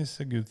thing is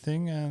a good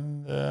thing.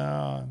 And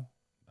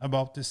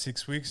about the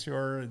 6 weeks,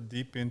 you're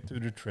deep into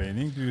the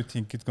training. Do you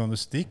think it's going to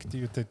stick? Do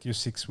you think your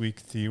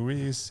 6-week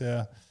theory is...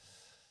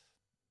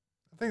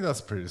 I think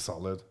that's pretty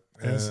solid.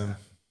 Yes.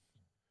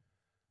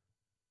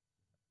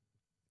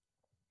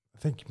 I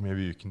think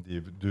maybe you can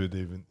do it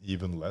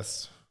even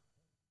less,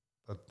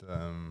 but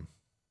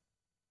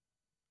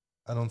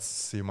I don't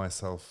see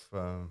myself.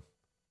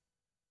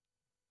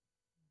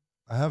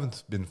 I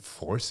haven't been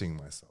forcing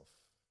myself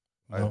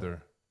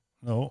either,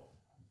 No.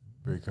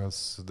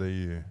 because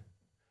the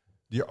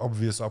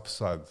obvious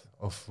upside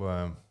of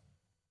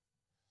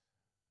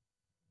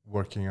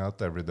working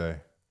out every day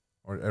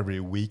or every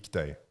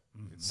weekday,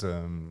 it's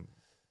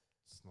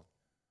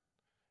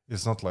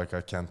not like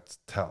I can't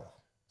tell.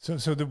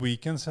 So the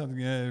weekends have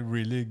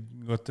really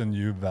got a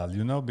new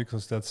value now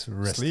because that's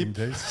resting Sleep.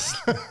 days.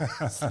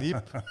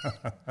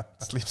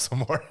 Sleep some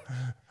more.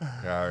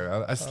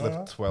 Yeah, I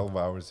slept 12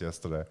 hours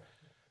yesterday.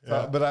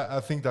 Yeah. But I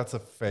think that's a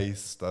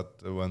phase that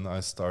when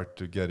I start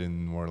to get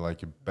in more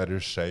like a better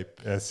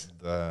shape, Yes,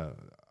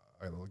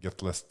 I'll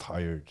get less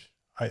tired.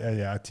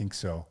 I think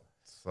so.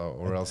 So,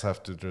 or else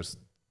have to just...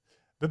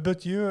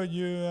 But you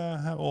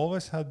have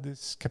always had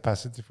this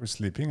capacity for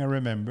sleeping. I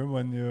remember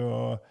when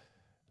you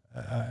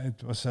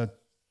it was I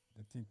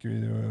think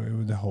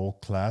the whole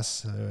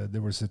class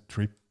there was a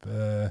trip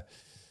to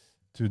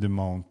the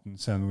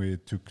mountains and we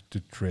took the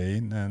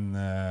train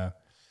and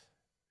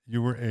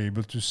you were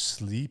able to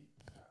sleep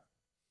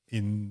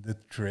in the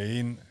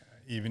train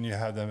even you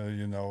had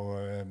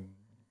a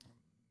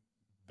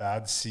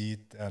bad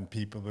seat and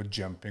people were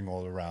jumping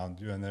all around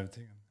you and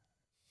everything.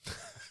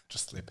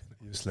 just sleeping.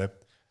 You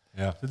slept.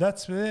 Yeah. So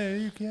that's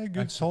you can a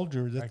good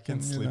soldier that I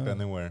can sleep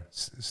anywhere.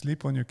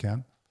 Sleep when you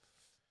can.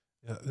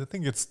 Yeah, I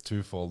think it's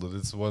twofold.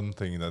 It's one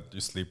thing that you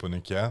sleep when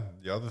you can.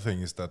 The other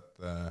thing is that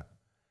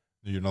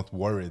you're not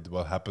worried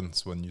what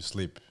happens when you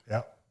sleep.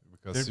 Yeah.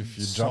 Because There- if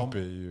you some- jump,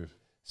 you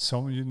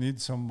You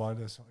need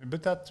somebody.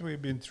 But that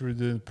we've been through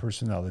the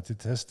personality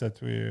test that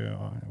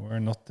we're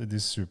not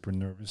these super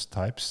nervous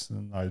types,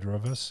 neither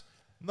of us.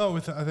 No,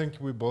 I think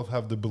we both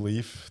have the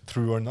belief,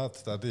 true or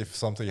not, that if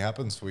something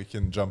happens, we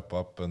can jump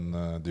up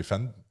and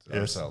defend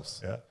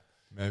ourselves. Yeah.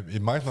 Maybe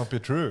it might not be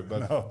true,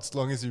 but No. as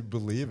long as you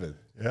believe it,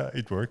 Yeah,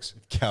 it works.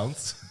 it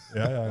counts.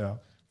 Yeah.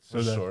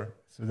 For sure.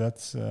 So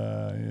that's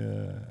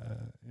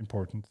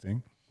important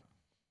thing.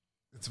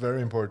 It's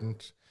very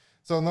important.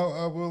 So now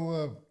I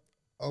will.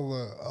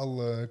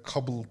 I'll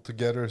cobble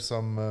together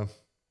some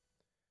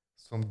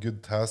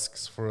good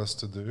tasks for us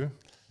to do,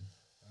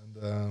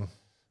 and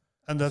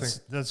And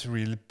that's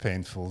really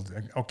painful.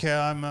 Okay,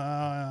 I'm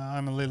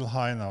a little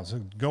high now, so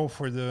go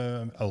for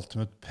the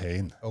ultimate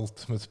pain.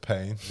 ultimate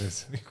pain.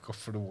 Yes. Go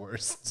for the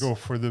worst. Go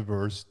for the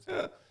worst,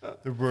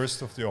 the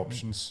worst of the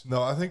options.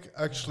 No, I think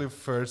actually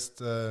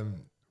first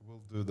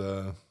we'll do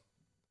the.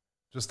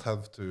 Just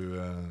have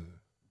to.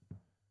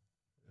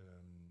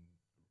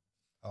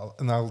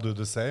 I'll do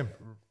the same.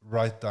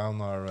 Write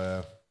down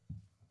our.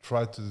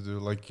 Try to do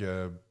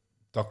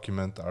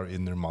document our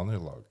inner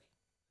monologue.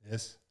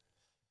 Yes.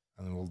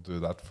 And we'll do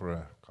that for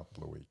a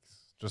couple of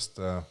weeks. Just,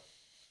 I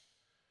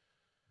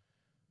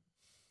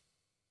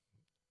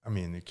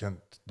mean, you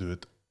can't do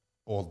it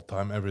all the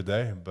time, every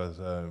day, but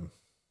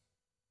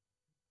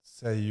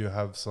say you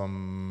have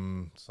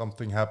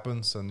something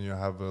happens and you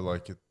have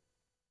a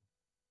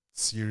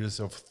series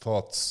of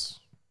thoughts.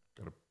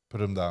 Gotta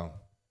put them down.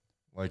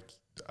 Like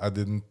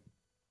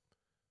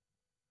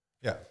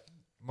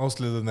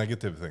mostly the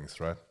negative things,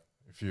 right?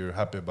 If you're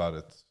happy about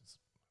it,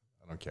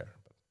 I don't care.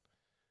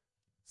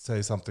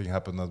 Say something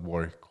happened at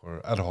work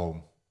or at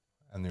home,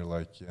 and you're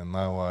like, yeah,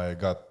 now I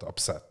got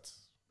upset.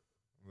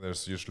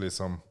 There's usually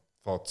some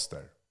thoughts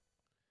there.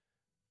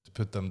 To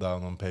put them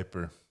down on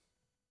paper,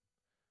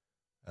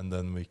 and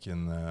then we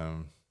can,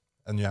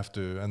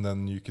 and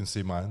then you can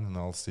see mine, and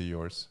I'll see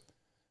yours.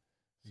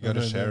 You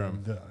gotta share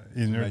them. The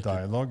inner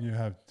dialogue, you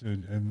have to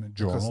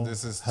journal.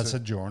 This has a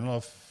journal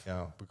of.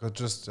 Yeah, because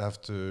just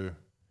have to,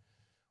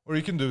 or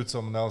you can do it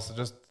someone else.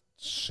 Just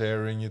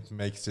sharing it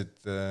makes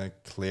it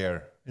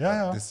clear.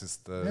 Yeah. This is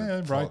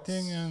the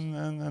writing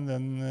and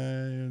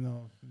then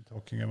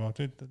talking about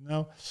it.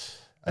 No,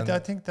 I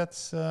think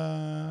that's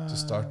to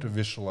start to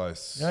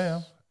visualize.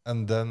 Yeah.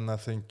 And then I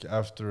think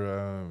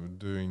after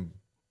doing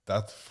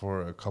that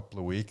for a couple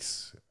of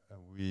weeks,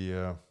 we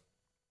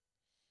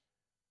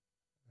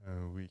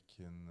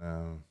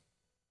can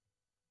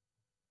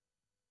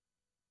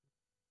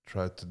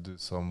try to do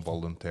some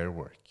volunteer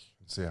work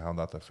and see how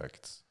that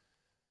affects.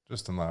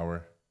 Just an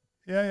hour.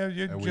 Yeah,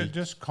 you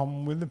just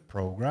come with the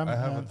program. I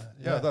haven't.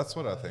 That's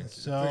what I think.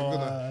 So we're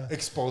gonna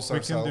expose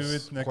ourselves. We can do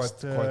it next,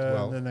 quite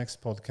well. The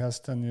next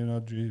podcast,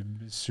 and be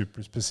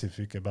super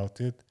specific about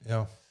it.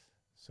 Yeah.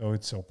 So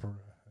it's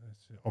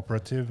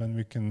operative, and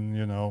we can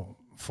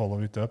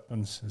follow it up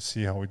and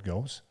see how it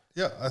goes.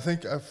 Yeah, I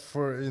think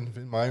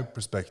in my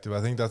perspective,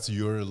 I think that's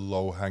your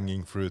low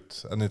hanging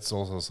fruit, and it's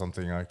also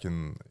something I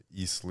can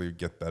easily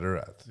get better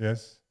at.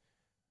 Yes.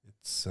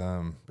 It's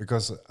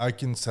because I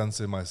can sense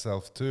it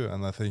myself too,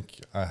 and I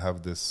think I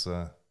have this.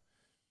 I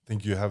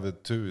think you have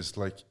it too. It's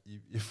like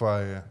if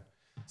I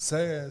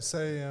say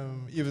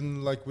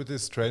even like with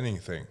this training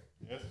thing.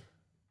 Yes.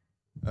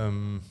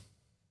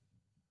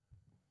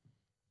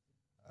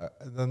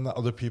 Then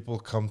other people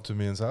come to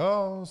me and say,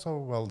 "Oh, so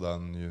well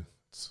done, you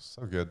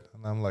so good,"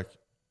 and I'm like,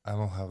 I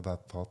don't have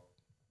that thought.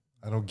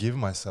 I don't give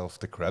myself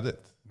the credit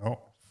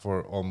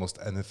for almost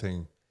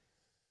anything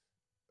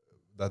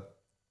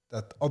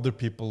that other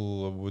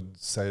people would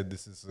say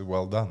this is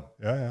well done.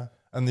 Yeah.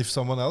 And if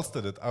someone else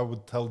did it, I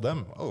would tell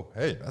them, "Oh,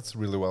 hey, that's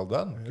really well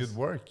done. Yes. Good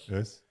work."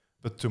 Yes.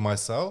 But to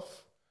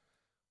myself,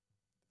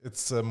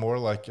 it's more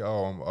like,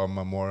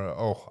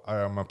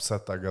 I am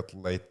upset I got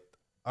late.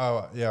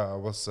 Oh, yeah, I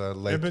was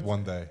late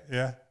one day.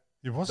 Yeah,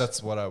 it was.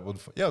 That's what I would.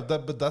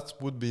 But that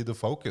would be the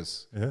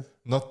focus. Yes.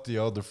 Not the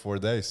other 4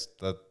 days.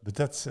 But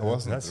that's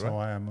right? how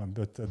I am.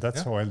 But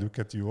that's how I look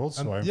at you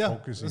also. I'm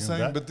focusing on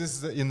that. But this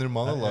is the inner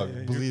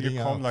monologue bleeding you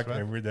come out. like right?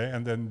 every day,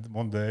 and then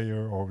one day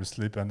you're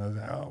oversleep, and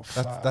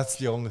fuck. That's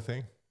the only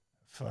thing.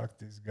 Fuck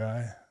this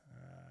guy.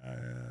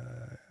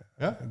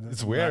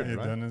 It's weird, He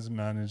right? doesn't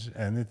manage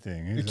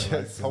anything.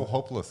 It's so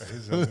hopeless.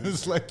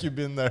 It's like you've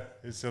been there.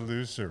 He's a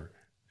loser.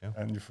 Yeah.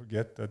 And you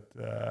forget that.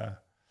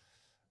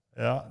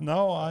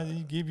 No,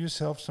 I give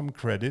yourself some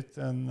credit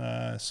and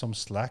some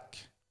slack.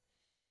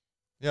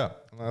 Yeah,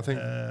 and I think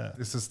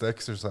this is the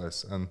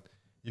exercise. And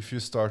if you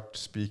start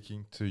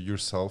speaking to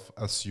yourself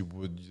as you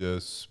would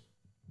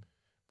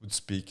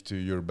speak to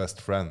your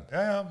best friend,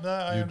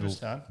 I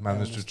understand.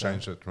 Manage to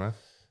change it, right?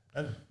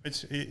 And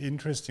it's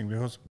interesting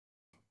because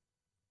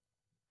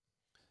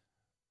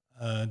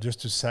just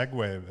to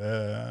segue,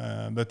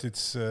 but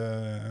it's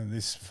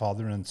this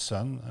father and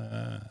son.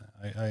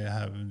 I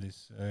have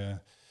this.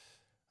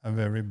 I'm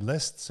very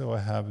blessed, so I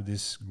have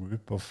this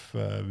group of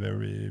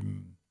very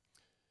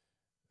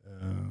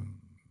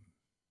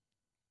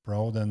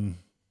proud and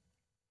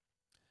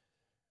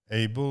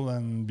able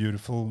and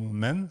beautiful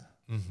men.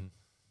 Mm-hmm.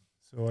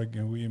 So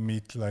we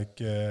meet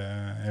like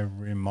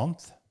every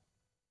month.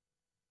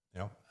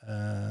 Yeah.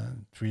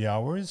 3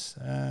 hours,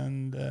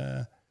 and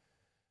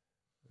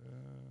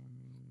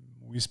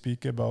we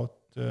speak about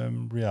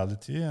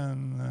reality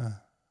and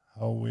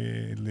how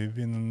we live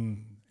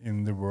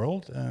in the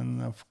world,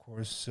 and of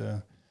course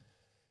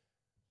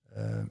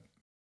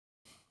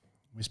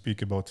we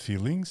speak about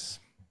feelings.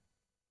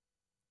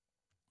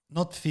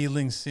 not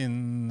feelings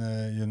in,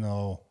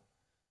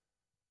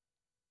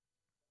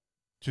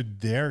 to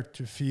dare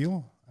to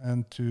feel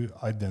and to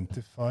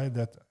identify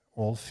that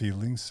all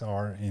feelings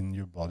are in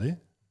your body.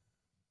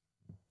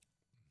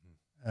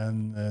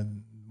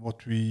 And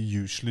what we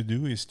usually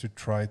do is to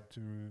try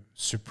to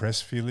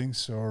suppress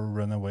feelings or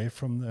run away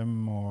from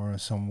them or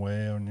some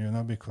way, or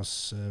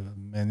because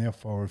many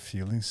of our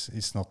feelings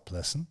is not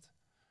pleasant,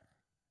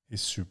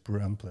 is super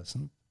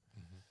unpleasant.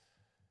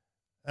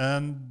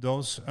 And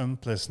those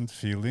unpleasant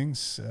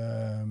feelings,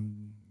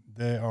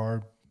 they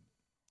are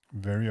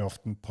very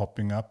often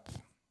popping up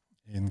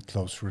in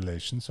close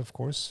relations, of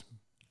course,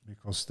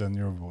 because then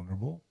you're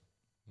vulnerable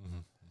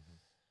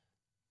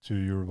to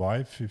your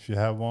wife, if you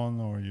have one,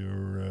 or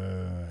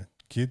your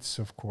kids,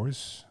 of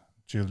course,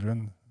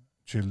 children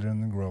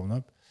grown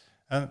up.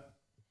 And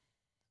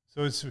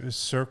so it's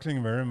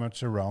circling very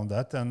much around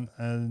that.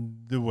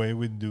 And the way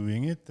we're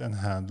doing it and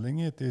handling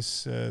it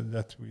is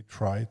that we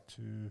try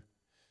to,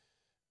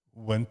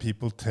 when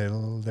people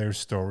tell their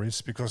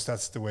stories, because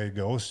that's the way it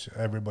goes,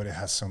 everybody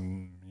has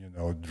some,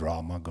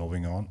 drama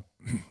going on.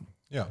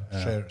 Yeah,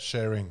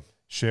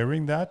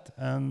 sharing that,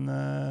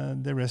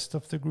 and the rest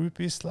of the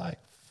group is like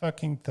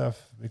fucking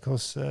tough,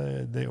 because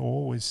they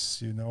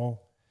always,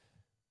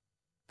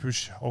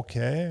 push,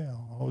 okay,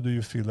 how do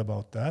you feel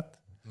about that?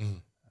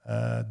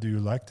 Do you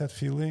like that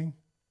feeling?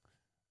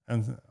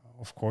 And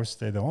of course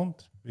they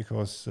don't,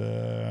 because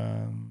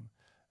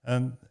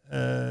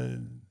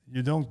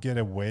you don't get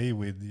away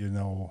with,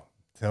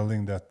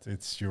 telling that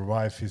it's your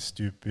wife is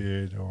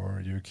stupid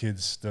or your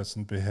kids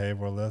doesn't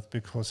behave or that,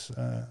 because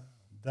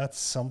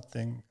that's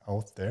something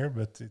out there,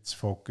 but it's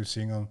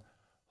focusing on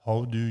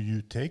how do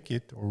you take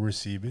it or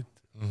receive it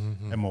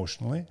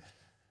emotionally,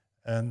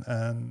 and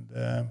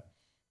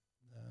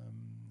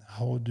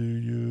how do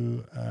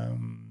you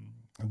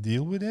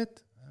deal with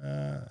it?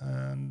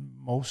 And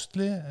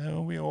mostly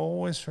we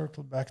always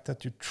circle back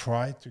that you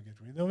try to get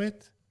rid of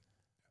it.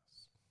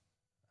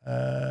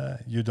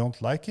 You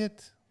don't like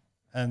it,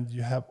 and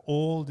you have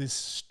all these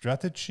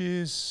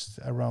strategies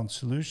around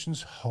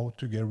solutions how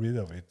to get rid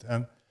of it.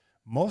 And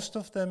most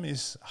of them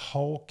is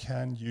how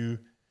can you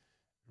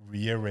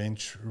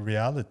rearrange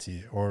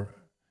reality or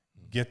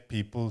get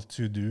people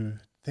to do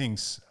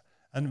things.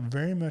 And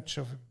very much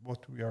of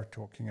what we are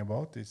talking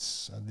about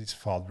is this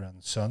father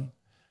and son,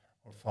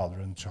 or father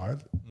and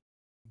child.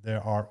 They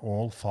are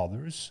all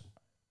fathers.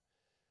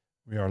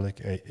 We are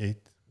like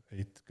eight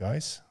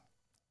guys,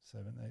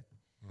 7, 8.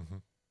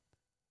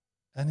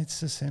 And it's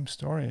the same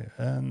story.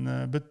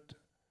 And but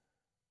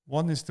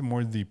one is the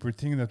more deeper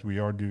thing that we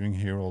are doing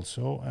here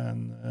also,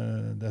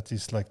 and that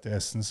is like the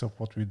essence of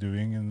what we're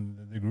doing in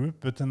the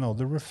group. But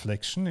another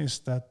reflection is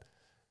that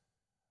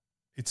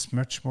it's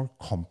much more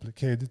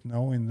complicated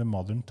now in the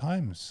modern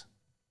times.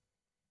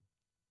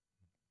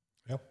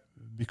 Yep.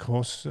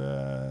 Because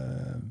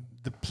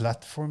the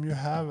platform you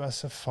have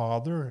as a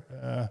father,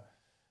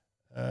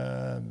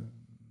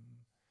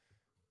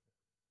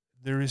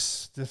 there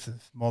is the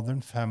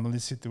modern family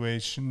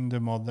situation, the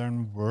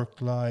modern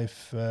work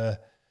life, the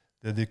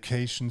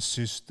education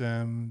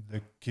system,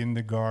 the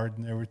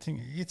kindergarten,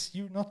 everything.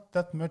 You're not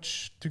that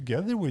much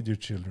together with your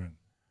children.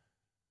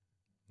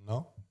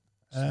 No.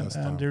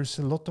 And there's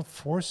a lot of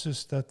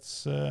forces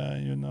that's,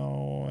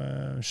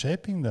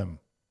 shaping them.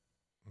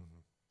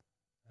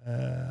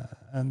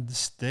 And the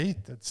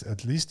state, that's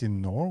at least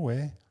in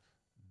Norway,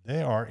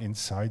 they are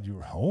inside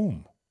your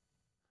home.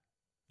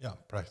 Yeah,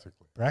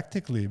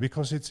 Practically,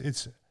 because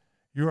it's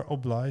you're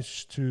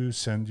obliged to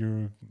send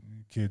your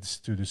kids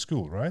to the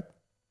school, right?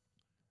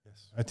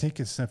 Yes. I think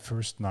it's the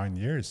first 9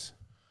 years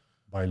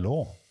by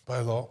law.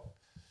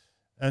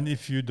 And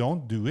if you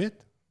don't do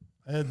it,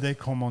 they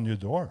come on your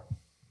door.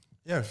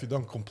 Yeah, if you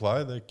don't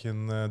comply, they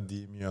can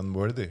deem you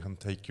unworthy and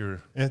take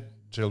your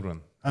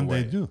children and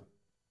away. They do.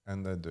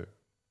 And they do.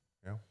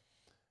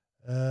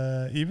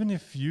 Even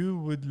if you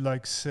would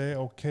like say,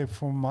 okay,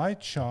 for my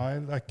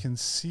child, I can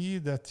see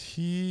that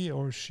he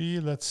or she,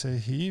 let's say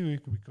he,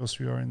 because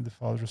we are in the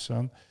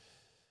father-son,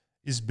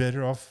 is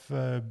better off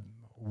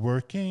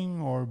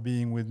working or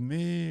being with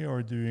me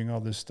or doing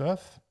other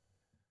stuff.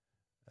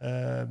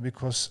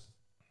 Because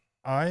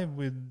I,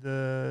 with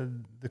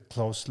the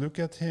close look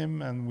at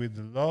him and with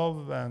the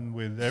love and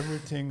with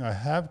everything I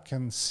have,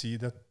 can see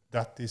that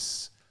that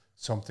is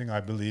something I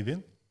believe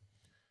in.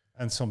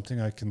 And something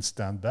I can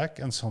stand back,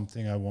 and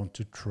something I want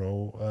to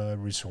throw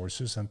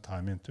resources and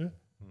time into.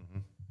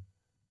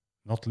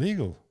 Not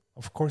legal.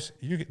 Of course,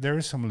 there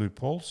is some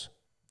loopholes.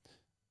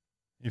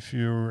 If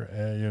you're,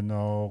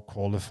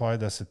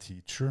 qualified as a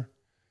teacher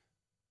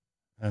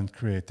and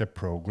create a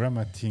program,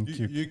 I think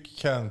you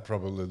can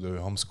probably do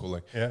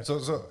homeschooling. Yeah.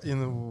 So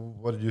in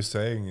what you're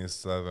saying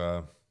is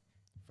that,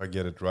 if I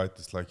get it right,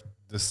 it's like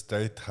the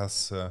state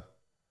has,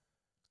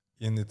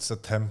 in its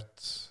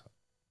attempt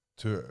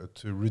to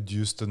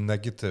reduce the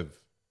negative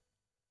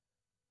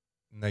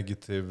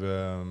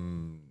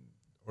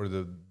or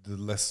the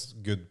less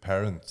good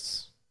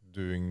parents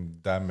doing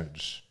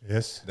damage.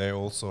 Yes. They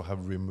also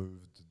have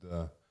removed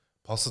the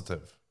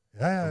positive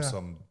from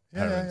some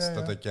parents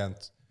that they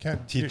can't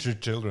can't teach your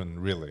children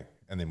really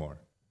anymore.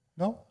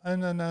 No,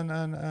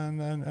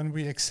 and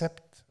we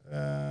accept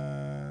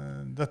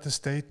that the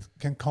state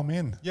can come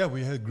in. Yeah,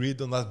 we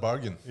agreed on that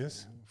bargain.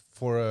 Yes.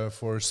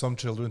 For some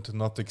children to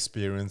not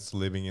experience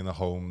living in a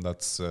home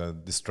that's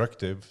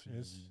destructive,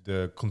 Yes.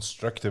 the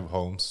constructive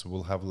homes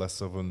will have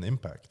less of an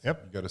impact.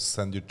 Yep. You got to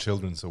send your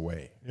children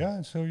away.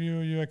 Yeah. So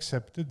you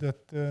accepted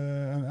that,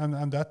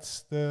 and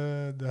that's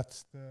the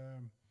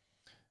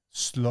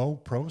slow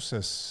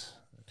process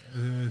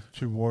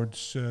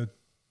towards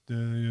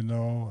the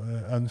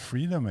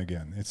unfreedom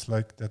again. It's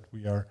like that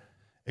we are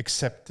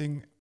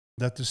accepting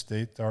that the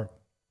state are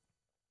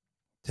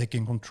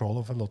taking control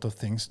of a lot of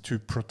things to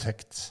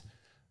protect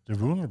the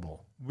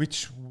vulnerable,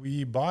 which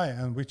we buy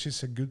and which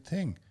is a good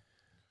thing.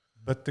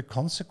 But the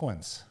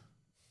consequence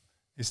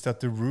is that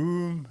the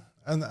room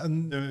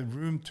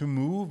to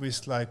move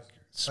is like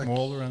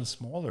smaller and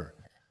smaller.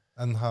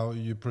 And how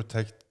you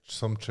protect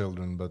some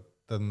children, but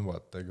then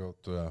what? They go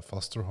to a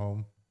foster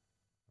home.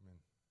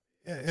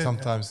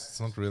 Sometimes it's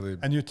not really.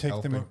 And you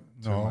take them. too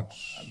No,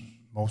 much.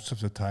 most of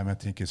the time I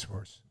think it's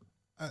worse.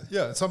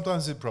 Yeah,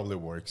 sometimes it probably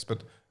works,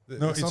 but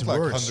No, it's it's not like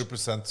worse.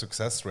 100%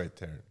 success rate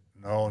here.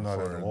 No, not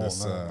For at all.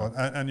 this,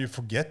 And you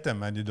forget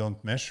them and you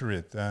don't measure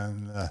it,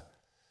 and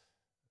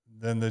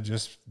then they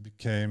just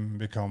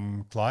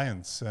become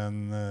clients,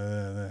 and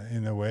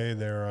in a way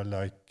they are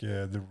like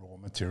the raw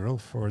material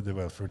for the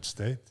welfare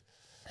state,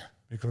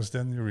 because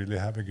then you really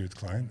have a good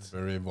client.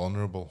 Very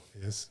vulnerable,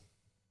 Yes.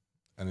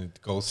 and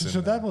it goes.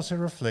 So that was a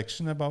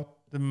reflection about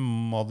the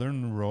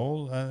modern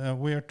role.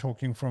 We are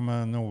talking from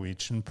a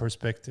Norwegian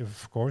perspective,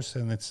 of course,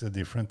 and it's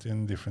different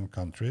in different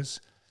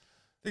countries.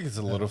 I think it's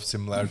a lot of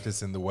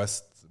similarities in the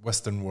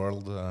Western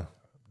world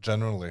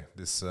generally.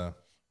 This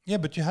Yeah,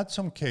 but you had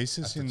some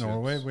cases in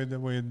Norway with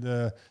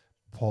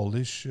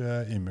Polish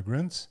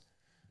immigrants,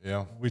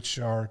 yeah, which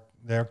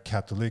they're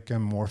Catholic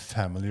and more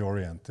family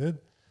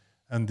oriented,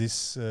 and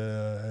these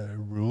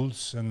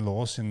rules and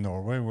laws in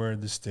Norway where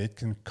the state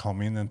can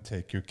come in and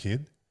take your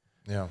kid.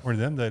 yeah, For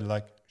them, they're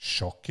like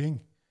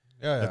shocking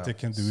yeah, that they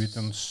can do it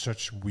on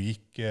such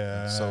weak,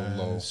 so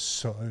low.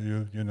 so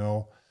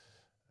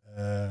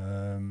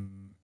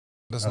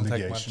Doesn't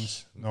take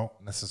allegations. much No.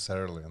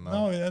 necessarily.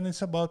 No, and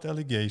it's about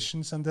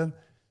allegations, and then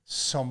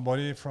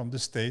somebody from the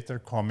state are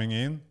coming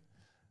in,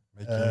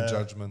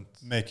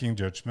 Making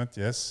judgment.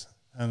 yes.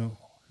 And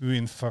who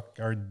in fuck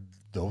are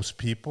those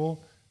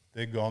people?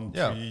 They're gone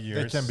 3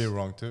 years. They can be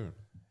wrong too.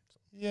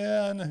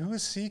 Yeah, and who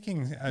is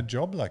seeking a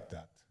job like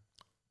that?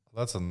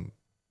 That's a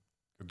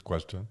good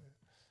question.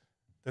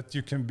 That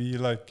you can be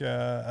like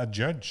a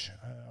judge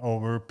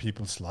over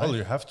people's lives. Well,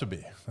 you have to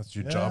be. That's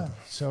your job.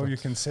 So you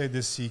can say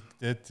they seek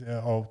that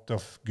out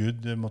of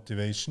good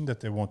motivation, that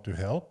they want to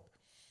help.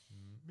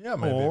 Yeah,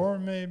 maybe. Or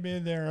maybe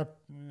they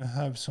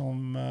have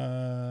some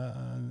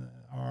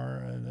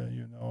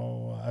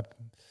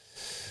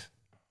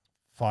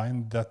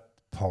find that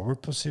power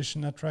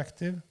position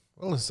attractive.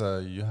 Well,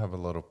 you have a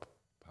lot of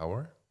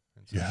power.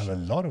 You have a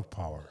lot of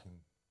power.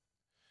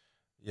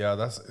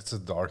 Yeah, it's a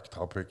dark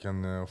topic,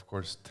 and of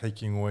course,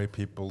 taking away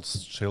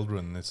people's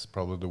children is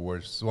probably the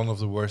worst. One of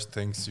the worst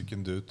things you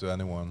can do to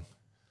anyone.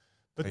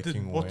 But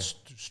what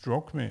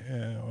struck me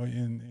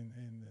in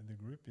the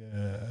group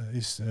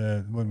is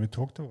when we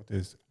talked about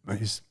this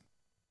is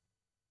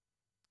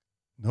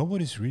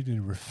nobody's really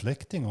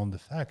reflecting on the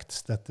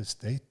facts that the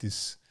state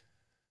is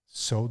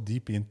so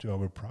deep into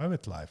our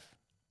private life.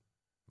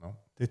 No,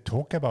 they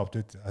talk about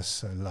it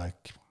as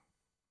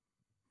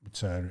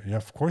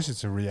of course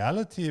it's a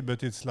reality,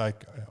 but it's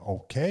like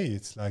okay,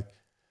 it's like,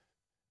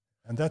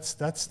 and that's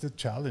the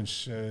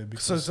challenge.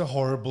 because it's a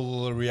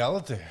horrible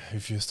reality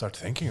if you start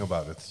thinking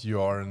about it.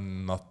 You are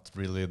not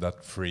really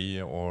that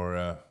free,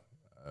 or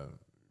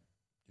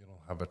you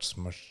don't have as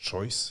much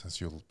choice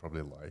as you'll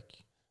probably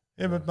like.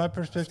 Yeah, but my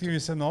perspective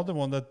is another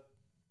one, that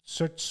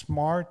such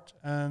smart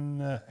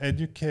and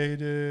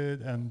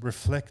educated and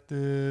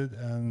reflected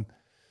and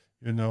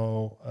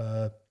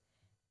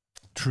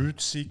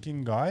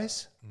truth-seeking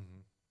guys,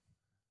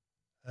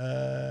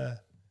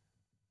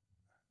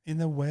 in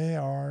a way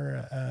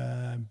are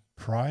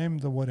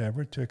primed or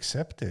whatever to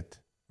accept it,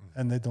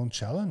 and they don't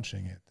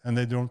challenging it, and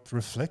they don't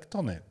reflect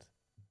on it.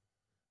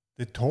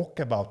 They talk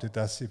about it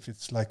as if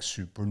it's like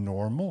super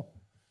normal,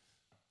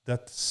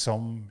 that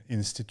some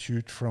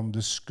institute from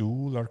the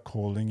school are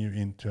calling you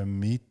into a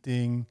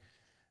meeting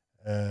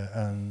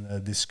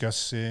and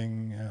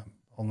discussing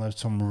on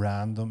some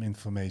random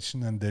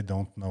information, and they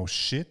don't know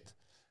shit.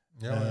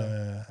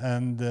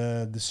 And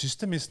the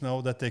system is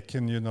now that they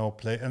can,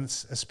 play, and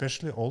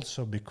especially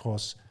also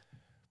because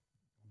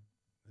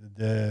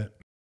the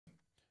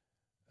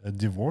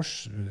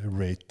divorce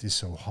rate is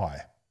so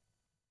high.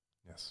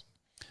 Yes.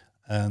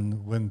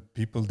 And when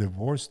people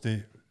divorce,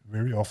 they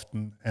very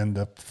often end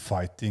up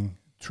fighting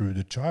through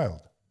the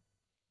child.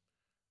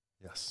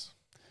 Yes.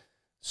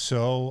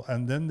 So,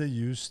 and then they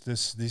use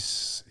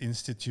these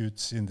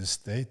institutes in the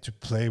state to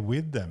play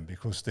with them,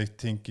 because they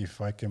think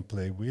if I can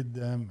play with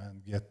them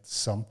and get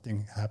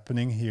something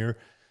happening here,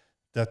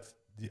 that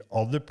the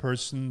other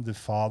person, the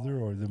father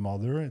or the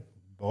mother,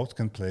 both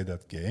can play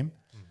that game,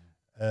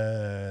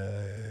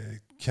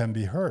 can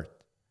be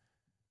hurt.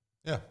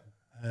 Yeah.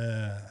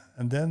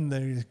 And then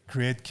they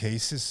create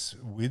cases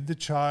with the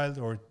child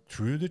or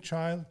through the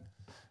child,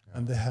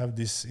 and they have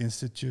these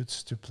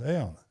institutes to play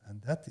on.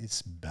 And that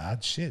is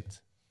bad shit.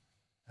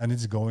 And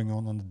it's going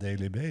on a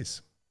daily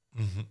basis.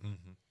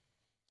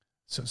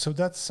 So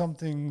that's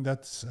something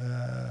that's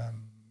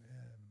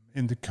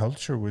in the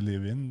culture we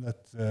live in,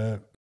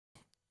 that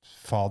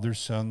father,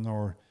 son,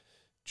 or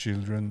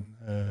children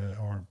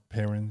or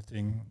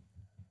parenting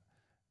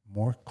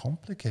more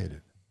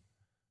complicated.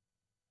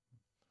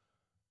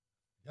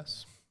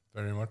 Yes,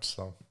 very much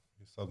so.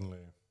 You suddenly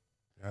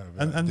have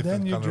And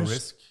then you kind of just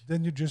risk.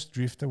 then you just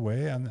drift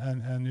away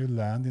and you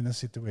land in a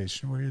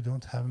situation where you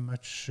don't have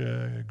much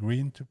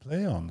green to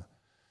play on.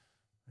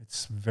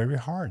 It's very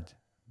hard,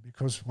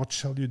 because what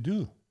shall you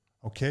do?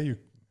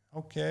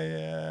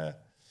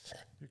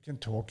 You can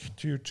talk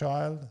to your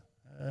child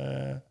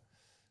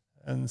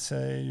and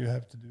say you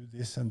have to do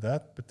this and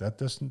that, but that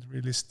doesn't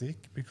really stick,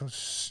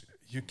 because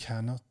you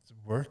cannot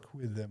work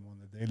with them on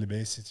a daily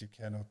basis. You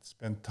cannot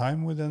spend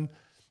time with them.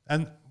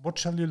 And what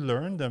shall you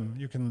learn them?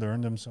 You can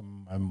learn them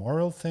some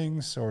moral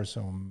things or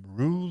some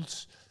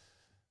rules,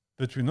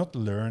 but we're not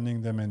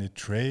learning them any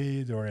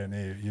trade or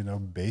any,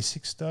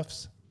 basic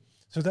stuffs.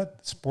 So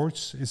that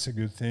sports is a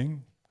good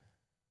thing.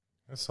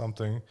 It's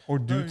something. Or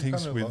do you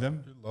things kinda with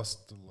them. You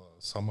lost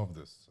some of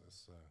this.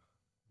 It's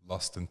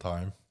lost in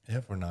time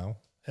for now.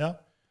 Yeah.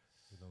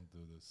 We don't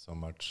do this so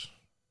much.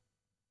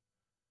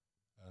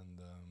 And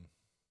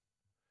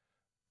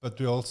but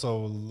we also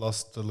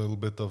lost a little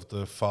bit of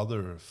the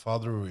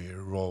fatherly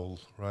role,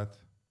 right?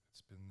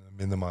 It's been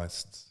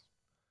minimized.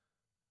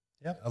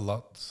 Yeah. A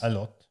lot.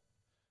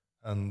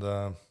 And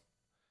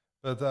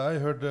but I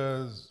heard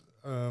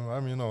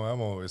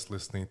I'm always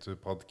listening to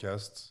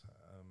podcasts,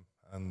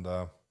 and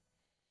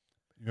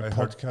you're a I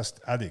heard- podcast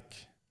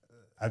addict.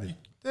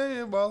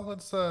 yeah, well,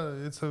 it's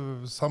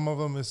some of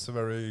them is a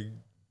very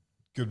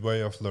good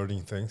way of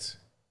learning things.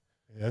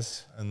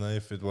 Yes. And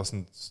if it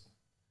wasn't,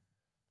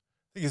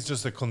 I think it's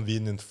just a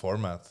convenient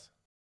format.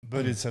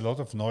 But it's a lot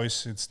of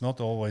noise. It's not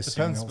always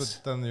Depends, signals.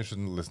 but then you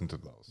shouldn't listen to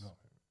those. No.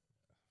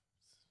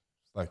 It's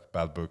like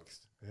bad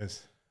books.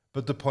 Yes.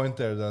 But the point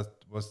there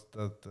was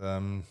that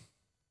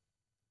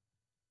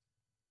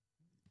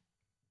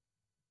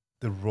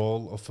the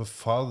role of a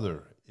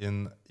father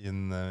in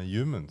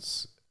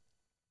humans.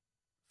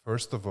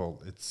 First of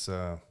all, it's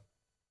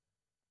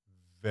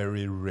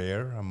very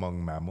rare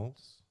among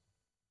mammals.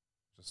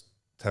 Just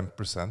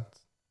 10%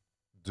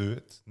 do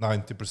it.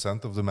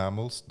 90% of the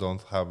mammals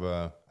don't have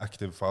an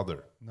active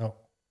father. No.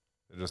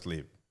 They just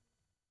leave.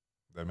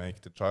 They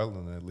make the child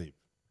and they leave.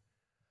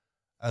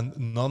 And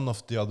none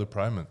of the other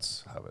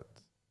primates have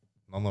it.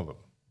 None of them.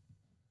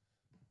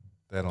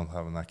 They don't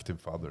have an active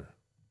father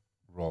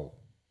role.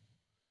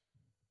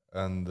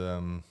 And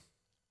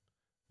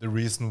the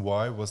reason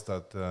why was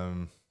that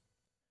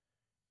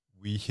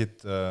we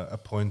hit a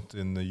point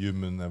in the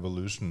human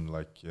evolution,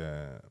 like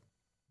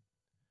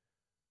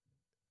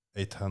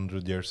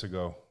 800,000 years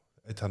ago,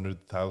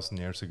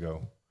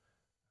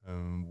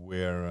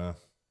 where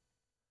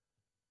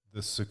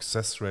the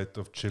success rate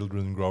of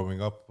children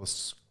growing up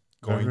was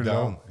going Very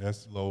down, low,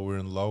 yes. lower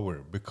and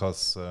lower,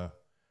 because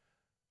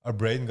our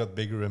brain got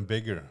bigger and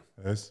bigger.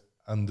 Yes.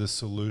 And the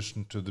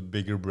solution to the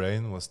bigger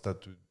brain was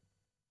that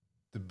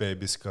the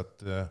babies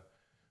got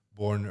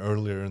born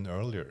earlier and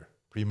earlier,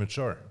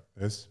 premature.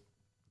 Yes.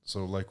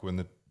 So like when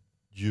a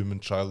human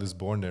child is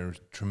born, they're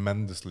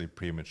tremendously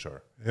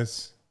premature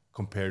Yes.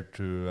 compared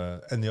to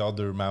any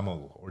other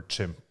mammal or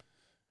chimp.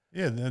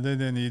 Yeah,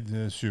 they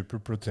need super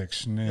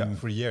protection.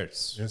 For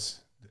years.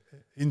 Yes.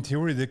 In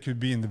theory, they could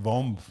be in the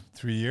womb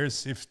 3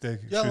 years if they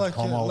should like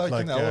come out like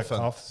an a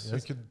elephant. calf. So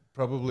Yes. you could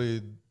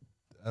probably,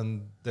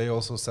 and they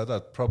also said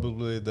that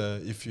probably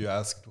if you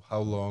asked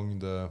how long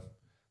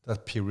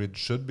that period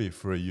should be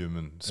for a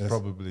human, it's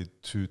probably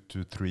 2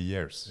 to 3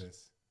 years.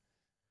 Yes.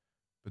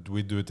 But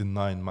we do it in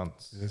 9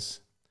 months. Yes.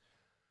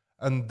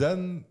 And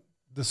then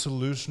the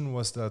solution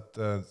was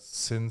that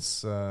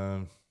since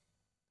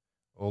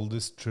all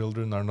these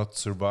children are not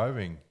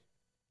surviving,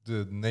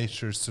 the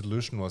nature's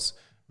solution was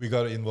we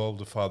got to involve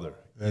the father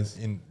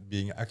in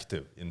being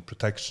active, in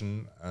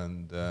protection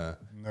and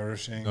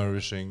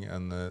nourishing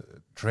and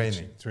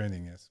training.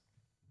 Training, yes.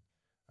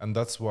 And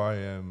that's why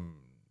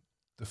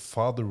the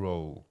father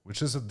role,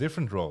 which is a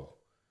different role,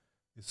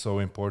 is so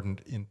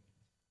important in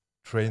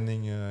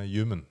training a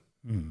human.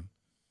 Mm.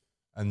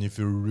 And if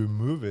you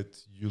remove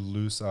it, you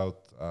lose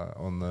out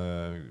on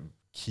the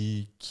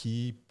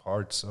key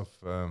parts of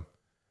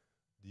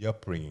the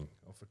upbringing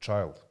of a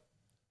child,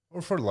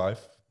 or for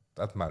life,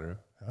 that matter.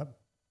 Yeah.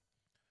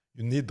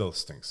 You need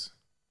those things.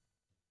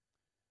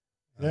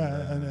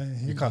 Yeah,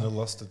 And we kind of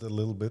lost it a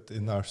little bit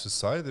in our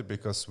society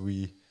because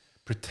we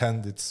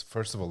pretend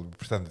first of all, we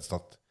pretend it's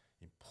not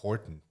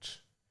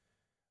important,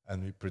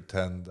 and we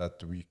pretend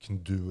that we can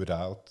do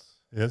without.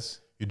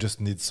 Yes. You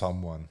just need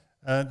someone.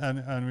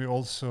 And we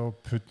also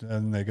put a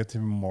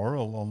negative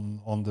moral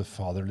on the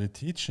fatherly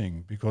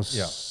teaching, because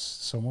Yeah.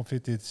 some of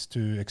it is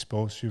to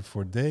expose you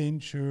for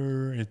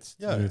danger. It's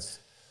Yeah, to it's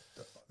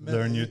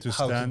learn you to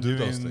how to stand do you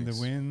those in the things,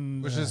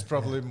 wind, which is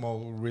probably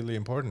more really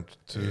important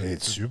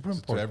it's super to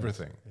important.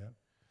 everything. Yeah.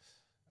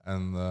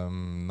 And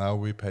now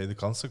we pay the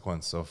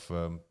consequence of,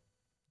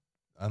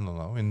 I don't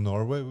know, in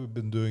Norway we've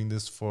been doing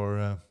this for,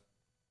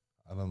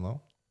 I don't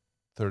know,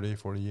 30,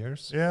 40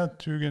 years. Yeah,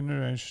 2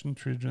 generations,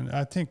 3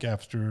 I think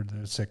after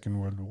the Second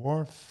World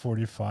War,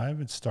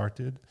 45, it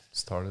started,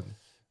 Started.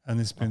 and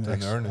it's been Not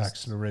in earnest.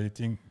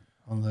 accelerating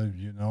on the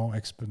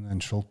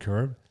exponential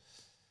curve.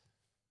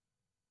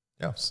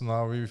 Yeah, so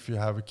now if you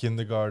have a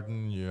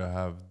kindergarten, you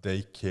have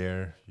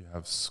daycare, you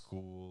have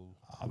school.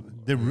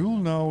 The rule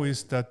now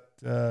is that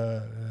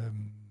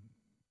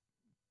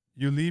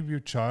you leave your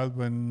child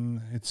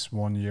when it's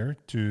 1 year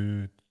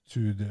to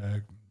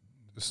the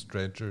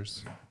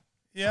Strangers.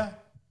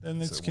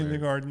 then It's it's a weird-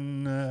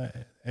 kindergarten,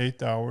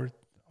 8 hours,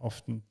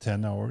 often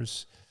 10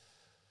 hours,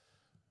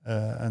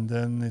 and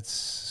then it's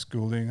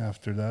schooling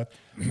after that.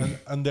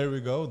 And there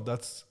we go.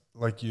 That's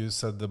like you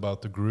said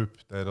about the group.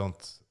 They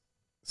don't,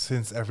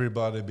 since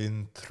everybody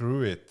been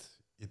through it,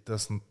 it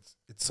doesn't.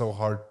 It's so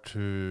hard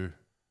to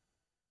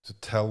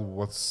tell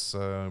what's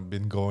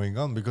been going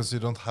on, because you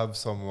don't have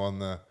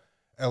someone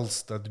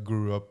else that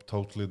grew up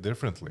totally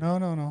differently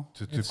No.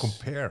 to It's-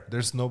 compare.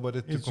 There's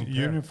nobody to It's compare,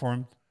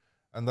 uniform.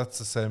 and that's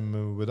the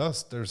same with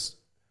us.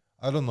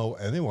 I don't know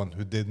anyone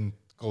who didn't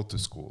go to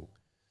school,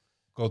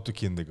 go to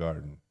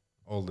kindergarten,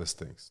 all these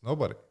things.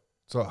 Nobody.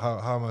 So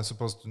how am I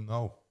supposed to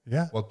know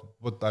Yeah.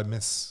 what I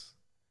miss?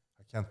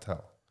 I can't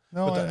tell.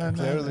 No, But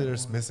clearly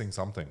there's missing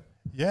something.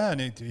 Yeah, and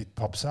it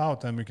pops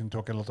out, and we can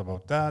talk a lot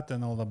about that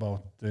and all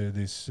about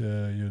this,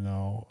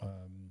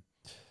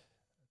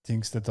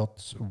 things that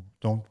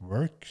don't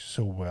work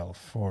so well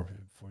for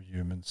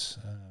humans,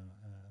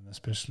 and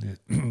especially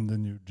the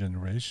new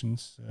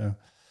generations,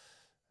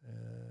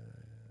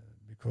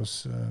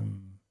 because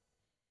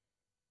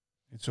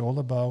it's all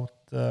about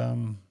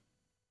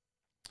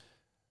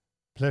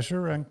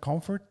pleasure and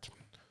comfort,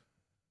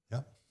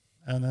 Yeah.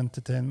 and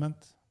entertainment.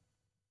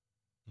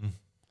 Mm.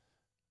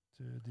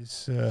 To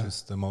this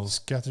Just the most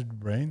scattered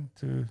brain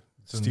to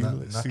it's a steal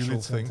natural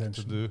its thing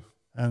attention. to do.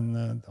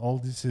 And all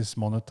this is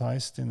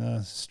monetized in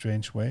a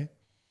strange way,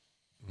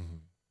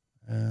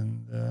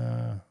 and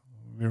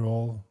we're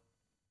all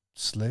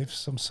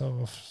slaves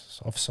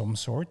of some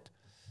sort.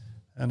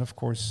 And of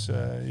course,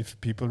 if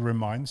people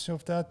reminds you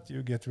of that,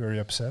 you get very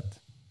upset,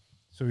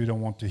 so you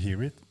don't want to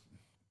hear it.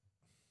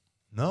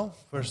 No,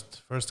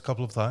 first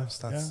couple of times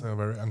that's Yeah.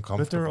 very uncomfortable.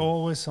 But there are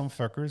always some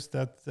fuckers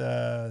that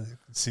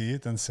see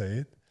it and say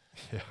it.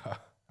 Yeah.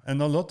 And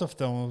a lot of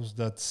those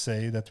that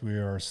say that we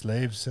are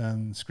slaves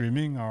and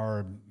screaming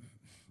are,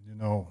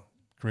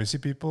 crazy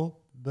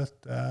people. But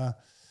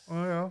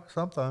Oh yeah,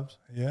 sometimes.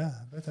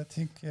 but I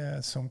think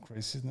some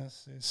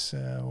craziness is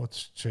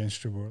what's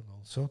changed the world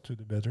also to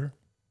the better.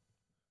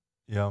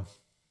 Yeah.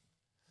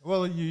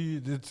 Well,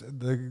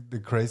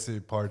 the crazy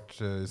part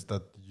is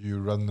that you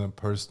run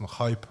a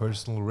high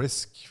personal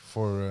risk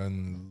for a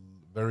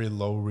very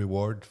low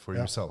reward for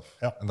yourself,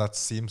 and that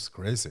seems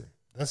crazy.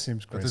 That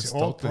seems But crazy. it's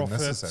All totally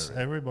prophets, necessary.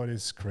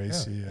 everybody's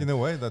crazy. Yeah. In a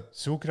way that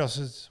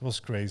Socrates was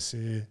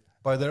crazy.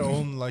 by their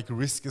own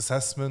risk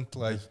assessment,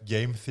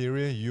 game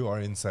theory, you are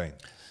insane.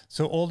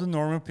 So all the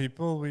normal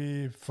people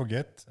we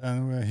forget,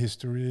 and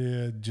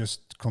history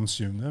just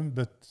consume them.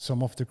 But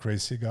some of the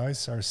crazy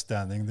guys are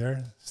standing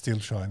there, still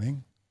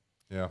shining,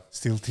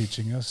 still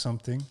teaching us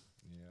something.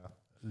 Yeah.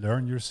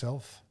 Learn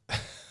yourself.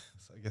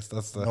 So I guess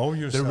that's Know the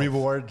yourself.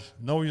 reward.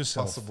 Know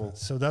yourself. Possible.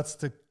 So that's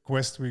the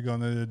quest we're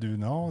gonna do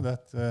now.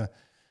 That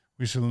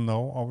we shall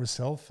know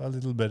ourselves a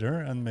little better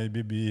and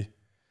maybe be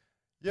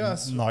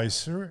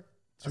nicer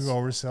to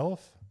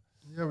ourselves.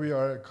 Yeah, we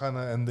are kind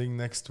of ending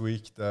next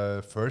week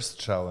the first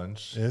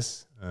challenge.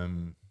 Yes.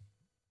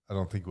 I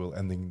don't think we'll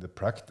ending the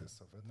practice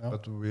of it, No.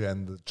 but we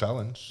end the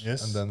challenge,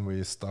 Yes. and then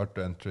we start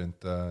to enter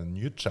into a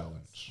new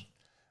challenge.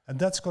 And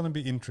that's going to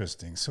be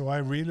interesting. So I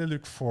really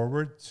look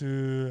forward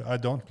to. I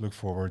don't look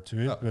forward to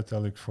it, No. but I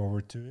look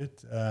forward to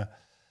it.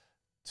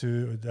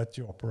 To that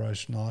you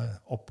operational.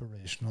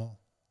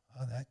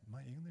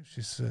 My English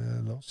is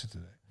lousy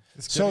today.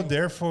 So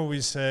therefore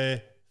we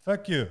say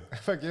fuck you.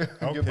 Fuck you.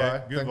 Okay,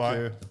 Goodbye. goodbye.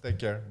 Thank you. Take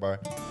care.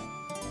 Bye.